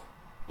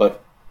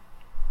 But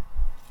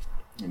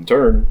in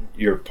turn,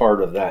 you're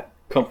part of that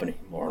company,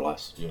 more or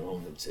less.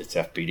 It's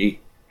FPD.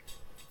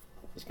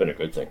 It's been a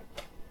good thing.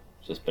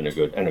 It's just been a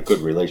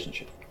good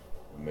relationship.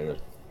 I mean,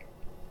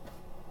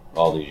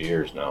 all these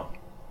years now.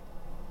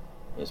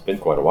 It's been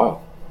quite a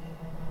while.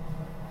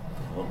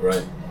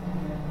 Right.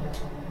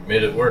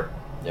 Made it work.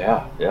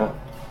 Yeah.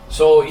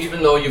 So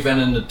even though you've been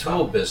in the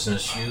tool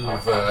business,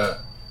 you've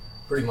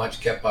pretty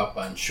much kept up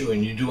on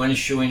shoeing. You do any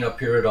shoeing up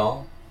here at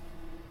all?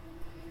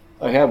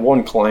 I have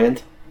one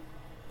client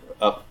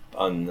up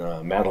on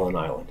Madeline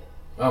Island.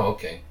 Oh,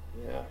 okay.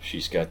 Yeah,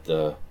 she's got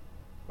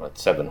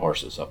 7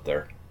 horses up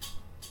there.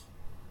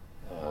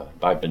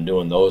 I've been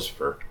doing those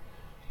for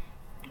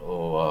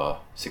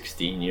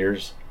 16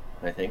 years,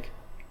 I think.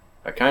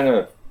 I kind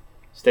of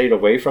stayed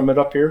away from it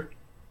up here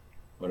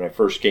when I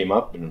first came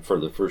up, and for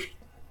the first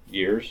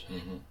years.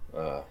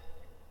 Mm-hmm.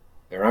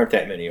 There aren't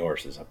that many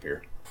horses up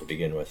here to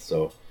begin with,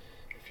 so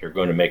if you're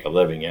going to make a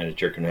living at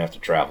it, you're going to have to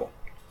travel.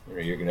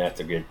 You're going to have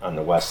to get on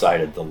the west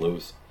side of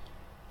Duluth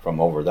from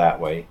over that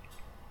way,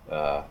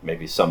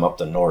 maybe some up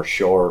the North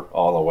Shore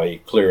all the way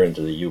clear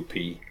into the UP.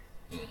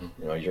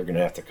 Mm-hmm. You're going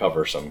to have to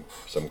cover some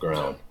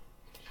ground.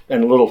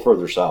 And a little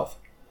further south,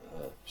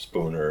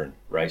 Spooner and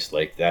Rice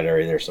Lake, that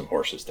area, there's some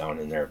horses down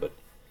in there, but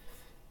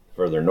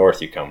further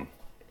north you come,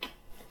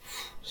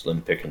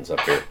 slim pickings up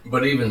here.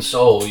 But even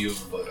so,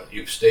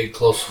 you've stayed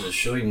close to the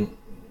shoeing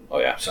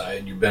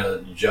side. You've been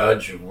a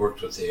judge. You've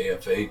worked with the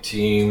AFA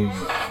team.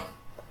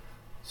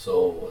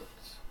 So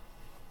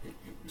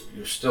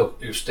you've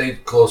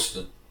stayed close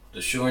to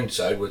the shoeing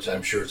side, which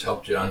I'm sure has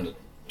helped you on the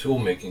tool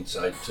making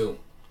side too.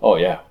 Oh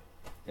yeah.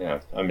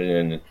 I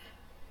mean,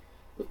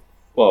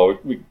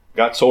 we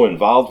got so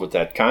involved with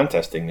that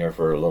contesting there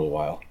for a little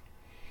while,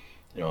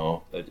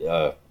 and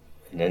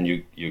then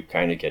you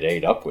kind of get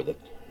ate up with it.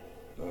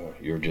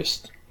 You're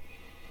just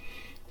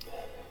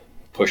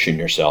pushing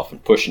yourself,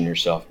 and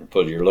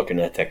you're looking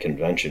at that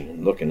convention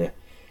and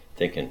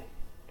thinking,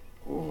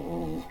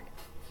 ooh,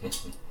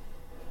 if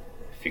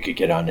you could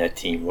get on that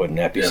team, wouldn't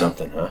that be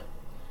something, huh?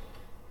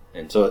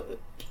 And so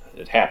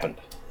it happened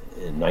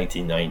in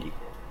 1990.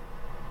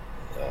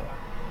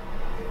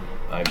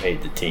 I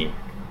made the team,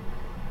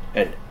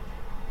 and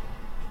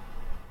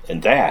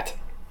that.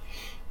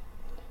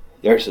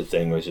 There's the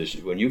thing, was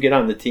just, when you get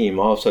on the team,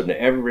 all of a sudden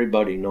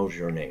everybody knows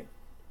your name.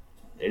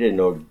 They didn't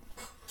know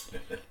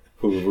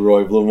who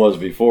Roy Bloom was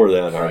before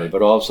that, right?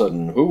 But all of a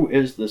sudden, who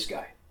is this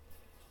guy?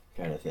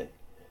 Kind of thing.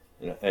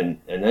 And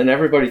then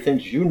everybody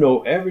thinks you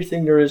know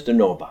everything there is to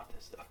know about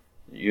this stuff.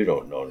 You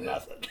don't know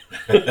nothing.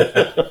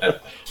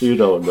 You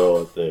don't know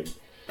a thing.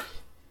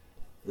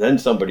 Then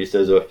somebody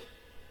says,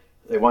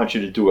 they want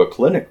you to do a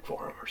clinic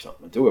for them or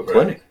something. Do a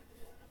clinic.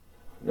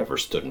 Never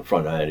stood in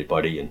front of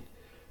anybody and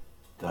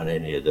done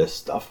any of this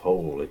stuff.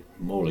 Holy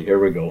moly, here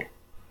we go.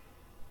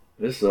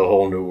 This is a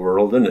whole new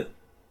world, isn't it?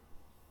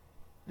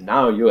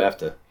 Now you have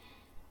to,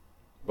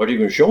 what are you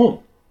going to show them?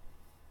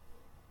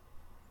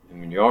 I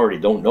mean, you already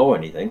don't know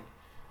anything.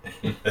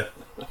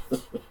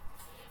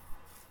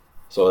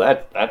 So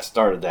that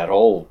started that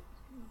whole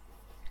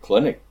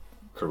clinic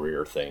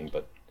career thing,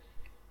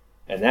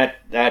 and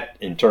that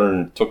in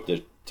turn took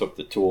the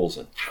tools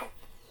and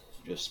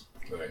just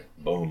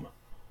boom.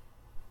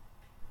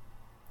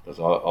 Because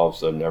all of a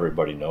sudden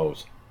everybody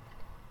knows.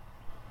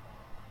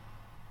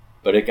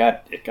 But it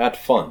got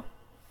fun.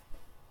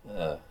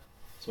 So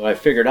what I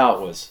figured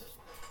out was,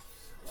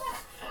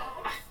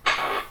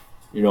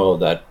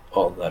 that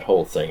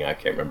whole thing, I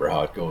can't remember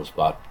how it goes,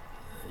 about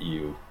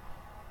you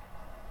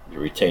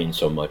retain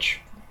so much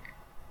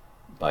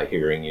by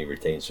hearing, you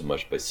retain so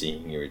much by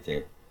seeing, you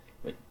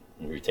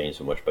retain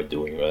so much by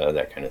doing,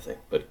 that kind of thing.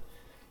 But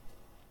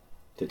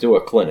to do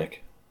a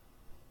clinic,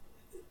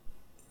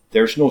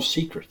 there's no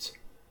secrets.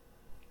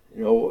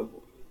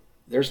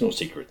 there's no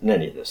secret in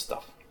any of this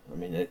stuff. I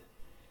mean,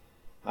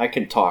 I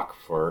can talk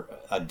for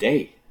a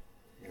day.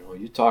 You know,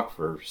 you talk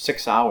for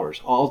 6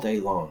 hours all day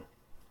long.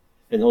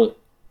 And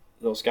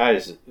those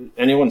guys,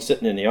 anyone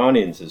sitting in the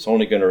audience is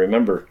only going to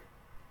remember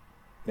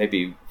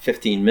maybe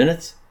 15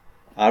 minutes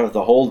out of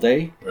the whole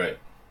day. Right.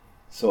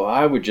 So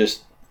I would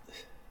just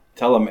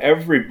tell them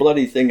every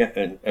bloody thing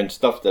and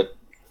stuff that,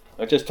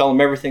 I just tell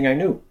them everything I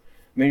knew.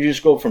 I mean, you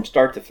just go from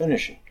start to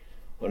finish.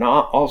 When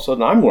all of a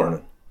sudden I'm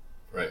learning.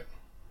 Right.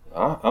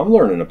 I'm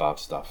learning about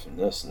stuff and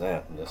this and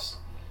that and this.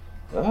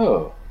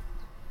 Oh,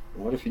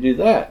 what if you do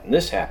that and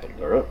this happened,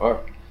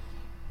 or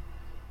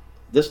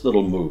this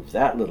little move,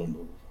 that little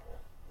move.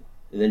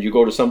 And then you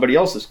go to somebody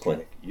else's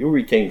clinic. You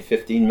retain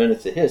 15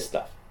 minutes of his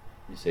stuff.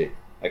 You say,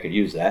 I could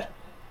use that.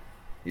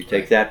 You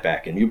take that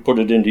back and you put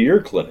it into your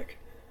clinic.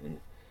 And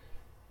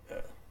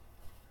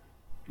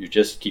you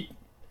just keep,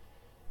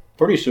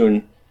 pretty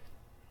soon,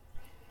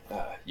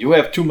 you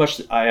have too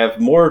much, I have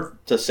more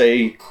to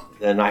say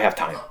than I have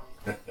time.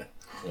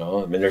 You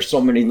know, I mean, there's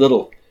so many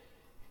little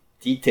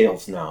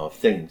details now of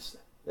things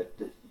that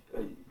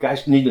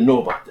guys need to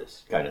know about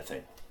this kind of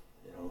thing.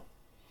 You know,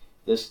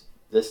 this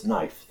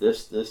knife,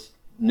 this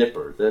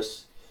nipper,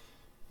 this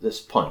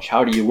punch.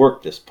 How do you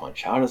work this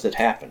punch? How does it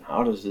happen?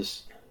 How does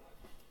this?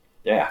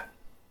 Yeah.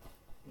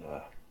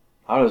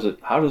 How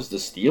does the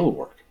steel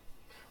work?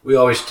 We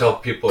always tell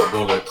people to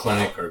go to a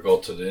clinic or go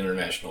to the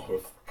International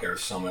Hoof Care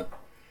Summit.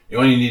 You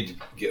only need to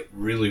get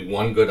really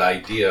one good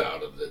idea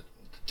out of it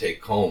to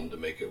take home to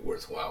make it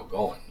worthwhile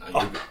going.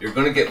 Now, you're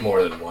going to get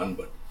more than one,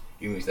 but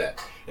use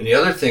that. And the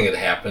other thing that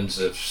happens,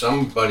 if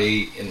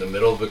somebody in the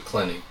middle of a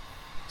clinic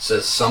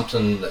says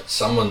something that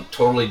someone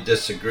totally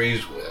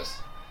disagrees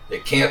with, they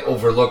can't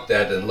overlook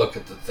that and look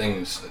at the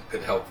things that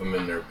could help them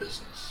in their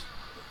business.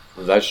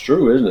 Well, that's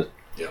true, isn't it?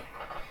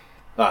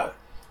 Yeah.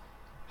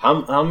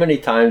 How many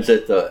times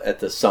at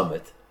the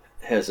summit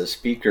has a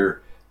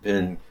speaker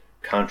been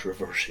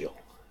controversial?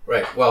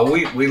 Right. Well,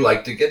 we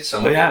like to get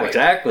somebody. Yeah,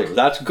 exactly.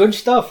 That's good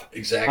stuff.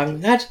 Exactly. I mean,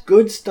 that's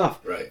good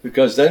stuff. Right.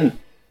 Because then,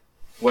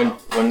 when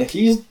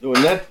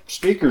that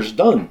speaker's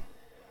done,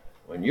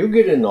 when you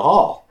get in the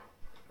hall,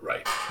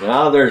 right,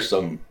 now there's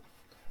some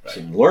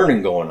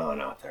learning going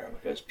on out there,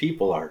 because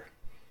people are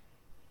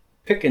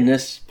picking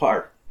this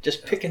apart,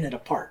 just picking it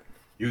apart.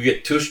 You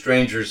get two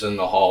strangers in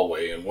the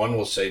hallway, and one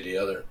will say to the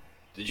other,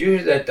 "Did you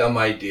hear that dumb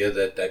idea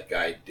that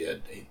guy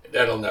did?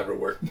 That'll never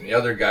work." And the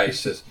other guy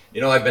says,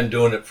 "I've been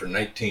doing it for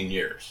 19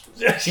 years.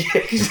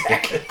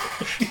 Exactly.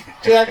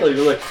 Exactly.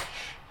 You're like,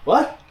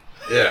 what?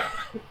 Yeah.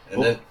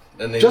 And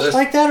then they just listen.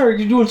 like that, or are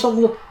you doing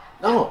something?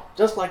 No,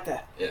 just like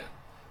that. Yeah.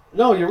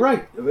 No, you're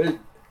right.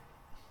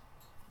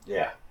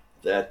 Yeah.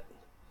 That,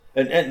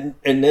 and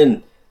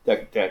then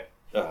that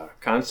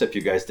concept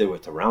you guys did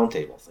with the round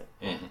table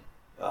thing,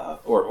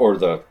 or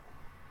the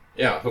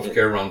hoof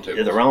care round tables.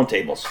 Yeah, the round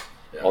tables,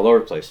 all over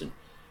the place. And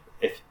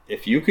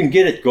if you can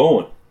get it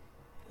going,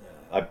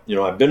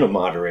 I've been a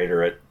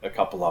moderator at a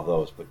couple of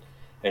those,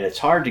 and it's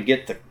hard to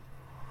get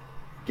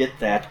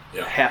that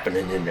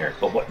happening in there.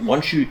 But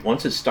once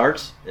it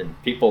starts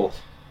and people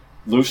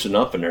loosen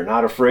up and they're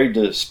not afraid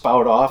to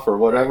spout off or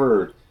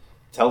whatever, or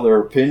tell their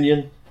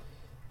opinion,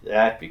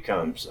 that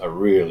becomes a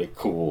really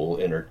cool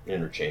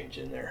interchange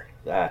in there.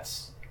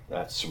 That's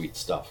sweet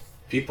stuff.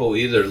 People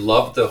either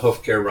love the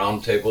hoof care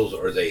round tables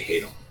or they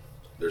hate them.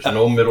 There's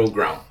no middle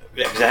ground.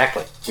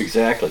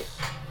 Exactly.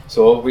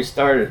 So what we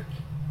started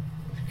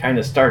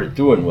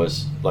doing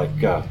was, like,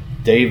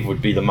 Dave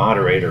would be the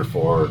moderator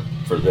for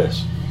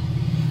this.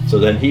 So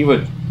then he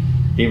would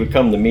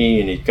come to me,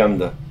 and he'd come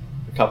to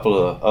a couple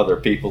of other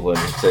people, and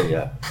he'd say,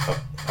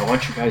 I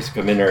want you guys to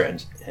come in there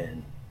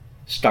and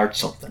start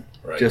something.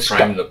 Right. Just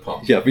prime the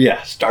pump.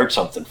 Yeah, start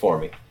something for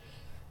me.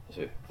 I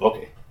said,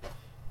 okay.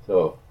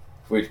 So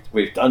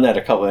we've done that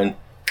a couple, and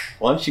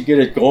once you get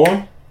it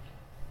going,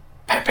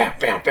 bam, bam,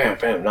 bam, bam,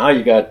 bam. Now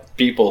you got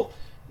people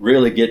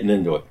really getting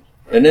into it.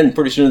 And then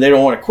pretty soon they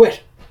don't want to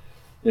quit.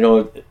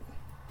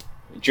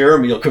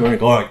 Jeremy will come in and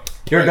go,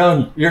 you're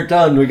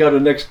done, we got a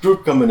next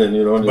group coming in,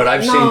 But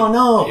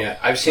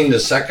I've seen the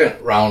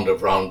second round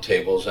of round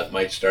tables that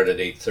might start at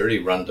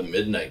 8:30 run to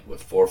midnight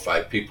with 4 or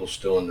 5 people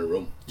still in the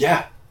room.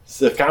 Yeah,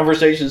 so the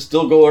conversation's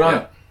still going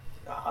on.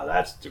 Yeah.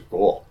 That's too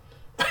cool.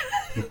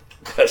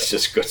 That's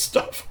just good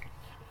stuff.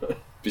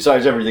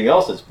 Besides everything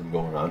else that's been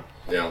going on.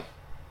 Yeah.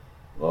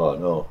 Oh,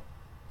 no.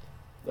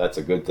 That's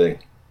a good thing.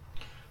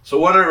 So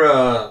what are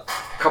a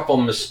couple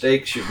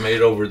mistakes you've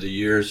made over the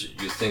years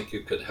that you think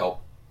you could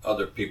help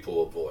other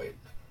people avoid?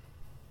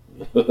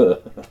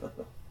 The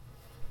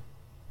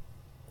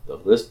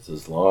list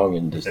is long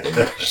and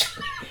distinguished.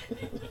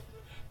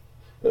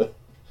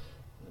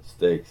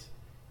 Mistakes.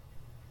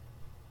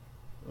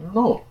 I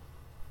don't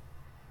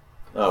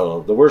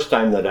know. The worst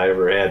time that I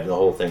ever had in the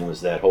whole thing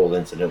was that whole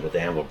incident with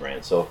the Amble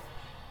brand. So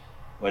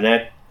when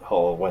that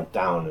whole went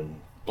down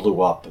and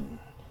blew up, and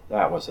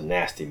that was a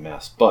nasty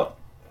mess. But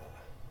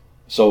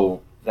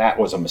so that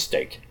was a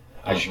mistake.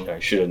 I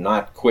should have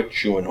not quit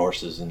shoeing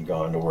horses and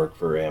gone to work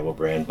for Amble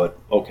brand. But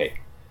okay,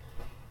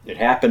 it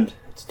happened.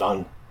 It's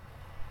done.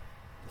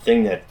 The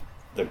thing that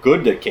the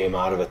good that came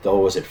out of it, though,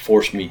 was it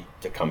forced me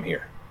to come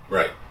here.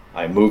 Right.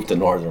 I moved to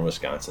northern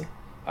Wisconsin,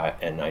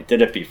 and I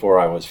did it before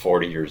I was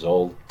 40 years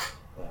old.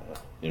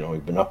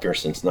 We've been up here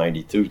since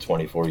 92,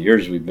 24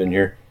 years we've been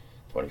here,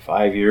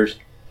 25 years.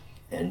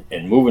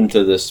 And moving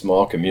to this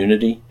small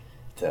community,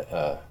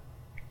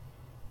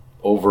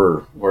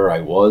 over where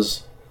I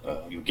was,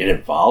 you get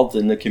involved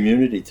in the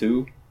community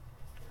too.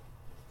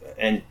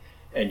 And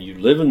you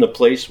live in the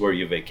place where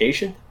you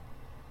vacation.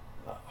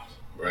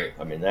 Right.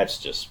 I mean, that's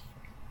just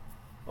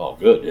all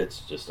good. It's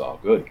just all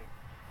good.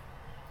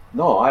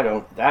 No, I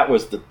don't. That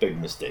was the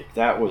big mistake.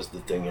 That was the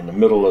thing in the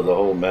middle of the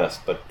whole mess.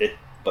 But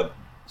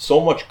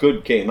so much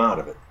good came out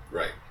of it.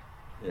 Right.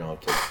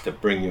 To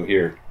bring you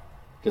here.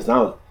 Because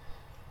now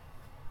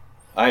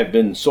I have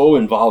been so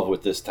involved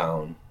with this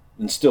town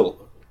and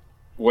still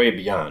way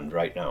beyond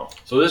right now.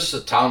 So this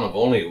is a town of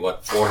only,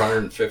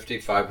 450,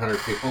 500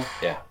 people?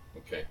 Yeah.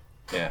 Okay.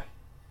 Yeah.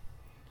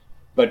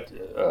 But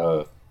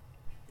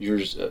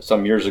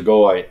some years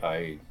ago,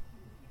 I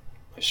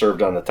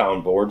served on the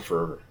town board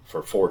for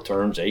 4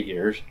 terms, 8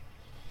 years,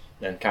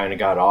 then kind of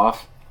got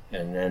off,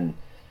 and then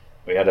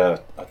we had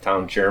a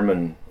town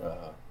chairman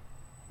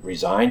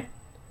resign,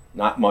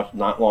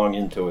 not long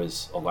into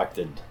his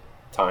elected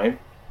time,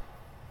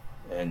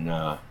 and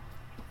I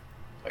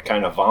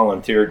kind of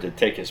volunteered to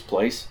take his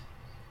place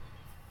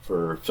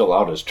fill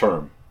out his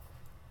term.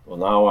 Well,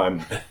 now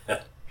I'm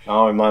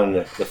on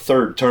the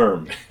 3rd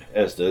term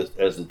as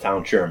the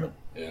town chairman.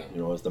 Yeah.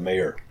 As the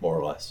mayor, more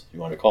or less.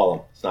 You want to call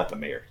him? It's not the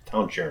mayor,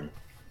 town chairman.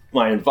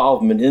 My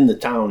involvement in the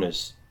town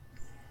is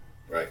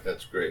right.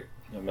 That's great.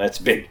 That's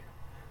big.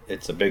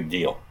 It's a big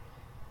deal.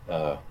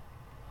 For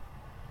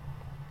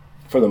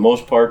the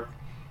most part,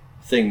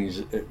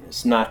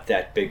 it's not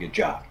that big a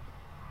job,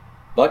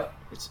 but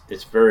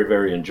it's very,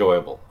 very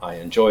enjoyable. I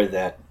enjoy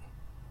that.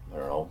 I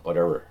don't know,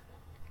 whatever.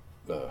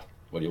 What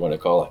do you want to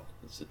call it?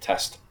 It's a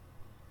test.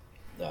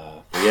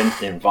 The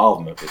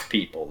involvement with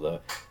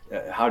people.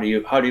 How do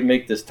you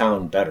make this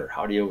town better?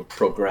 How do you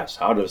progress?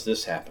 How does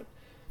this happen?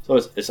 So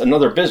it's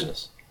another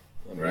business,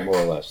 right. More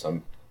or less.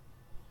 I'm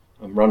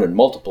running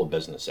multiple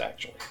business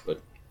actually, but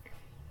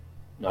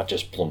not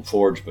just Plum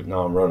Forge. But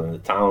now I'm running the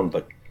town.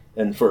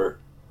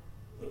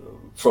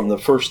 From the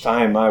first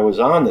time I was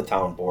on the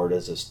town board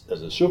as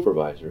a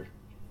supervisor,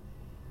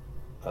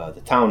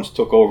 the towns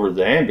took over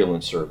the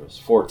ambulance service.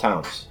 4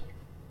 towns.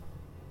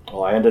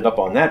 Well, I ended up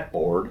on that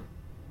board,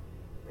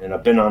 and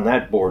I've been on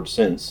that board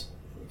since.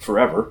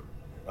 Forever.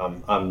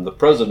 I'm the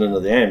president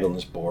of the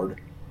ambulance board,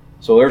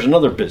 so there's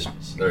another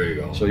business. There you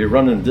go. So you're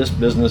running this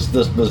business,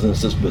 this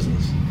business, this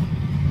business.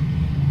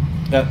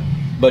 But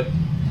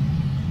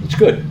it's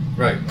good.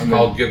 Right.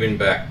 Called giving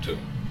back too.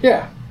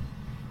 Yeah.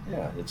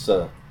 It's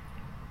a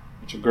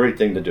great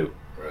thing to do.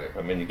 Right.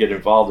 I mean, you get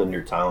involved in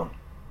your town.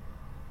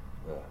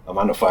 I'm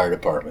on the fire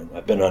department.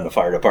 I've been on the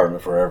fire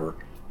department forever.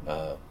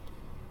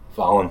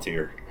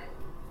 Volunteer.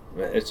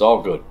 It's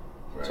all good.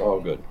 It's all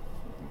good.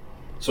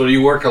 So do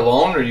you work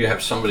alone, or do you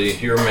have somebody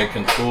here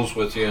making tools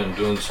with you and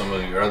doing some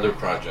of your other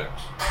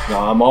projects? No,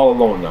 I'm all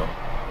alone now.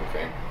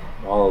 Okay.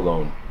 All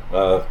alone.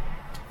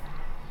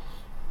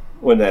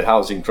 When that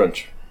housing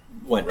crunch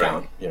went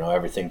down,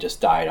 everything just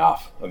died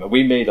off. I mean,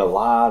 we made a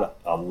lot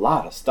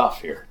of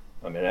stuff here.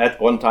 I mean, at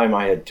one time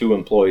I had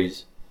 2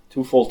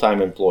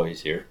 full-time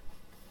employees here,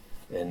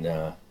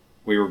 and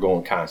we were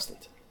going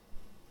constant.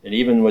 And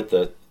even with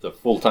the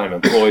full-time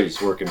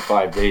employees working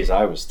 5 days,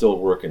 I was still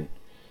working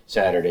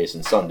Saturdays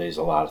and Sundays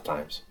a lot of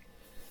times,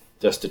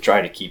 just to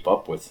try to keep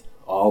up with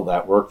all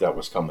that work that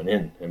was coming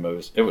in. And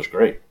it was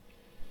great.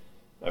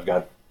 I've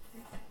got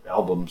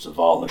albums of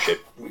all the shit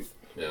we've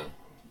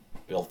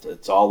built.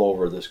 It's all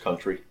over this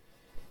country.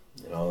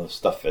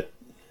 Stuff that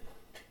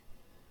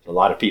a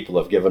lot of people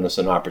have given us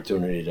an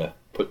opportunity to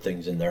put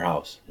things in their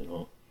house.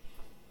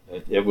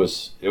 It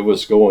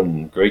was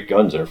going great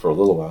guns there for a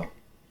little while,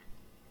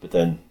 but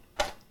then,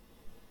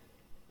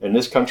 and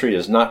this country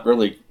is not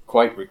really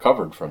quite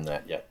recovered from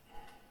that yet,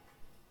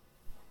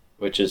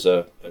 which is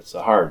it's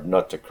a hard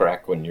nut to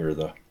crack when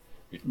you're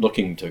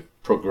looking to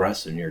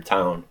progress in your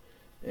town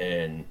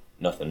and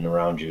nothing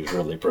around you is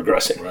really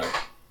progressing. Right.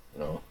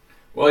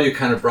 Well, you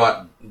kind of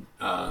brought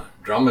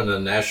Drummond a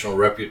national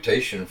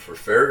reputation for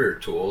Farrier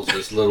tools.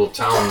 This little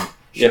town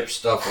ships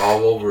stuff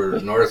all over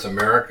North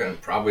America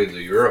and probably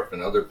to Europe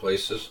and other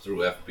places through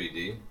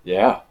FPD.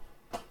 Yeah.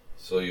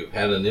 So you've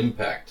had an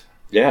impact.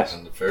 Yes.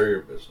 On the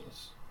Farrier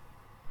business.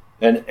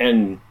 And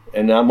I'm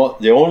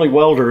the only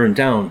welder in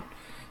town,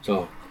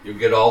 so you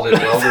get all the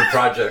welder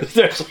projects.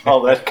 There's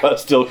all that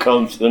still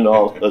comes in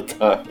all the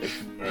time.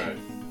 Right.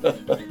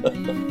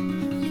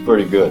 It's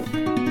pretty good.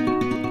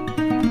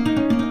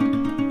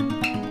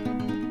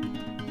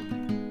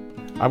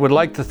 I would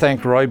like to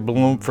thank Roy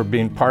Bloom for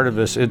being part of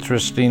this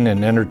interesting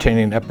and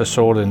entertaining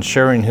episode and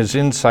sharing his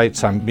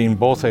insights on being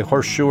both a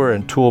horseshoer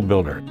and tool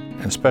builder.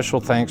 And special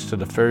thanks to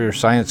the Farrier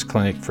Science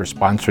Clinic for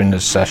sponsoring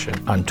this session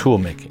on tool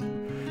making.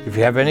 If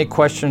you have any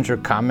questions or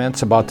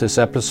comments about this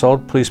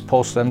episode, please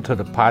post them to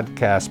the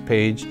podcast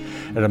page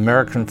at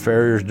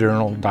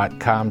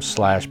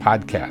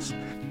AmericanFarriersJournal.com/podcast.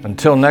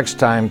 Until next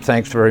time,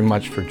 thanks very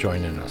much for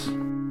joining us.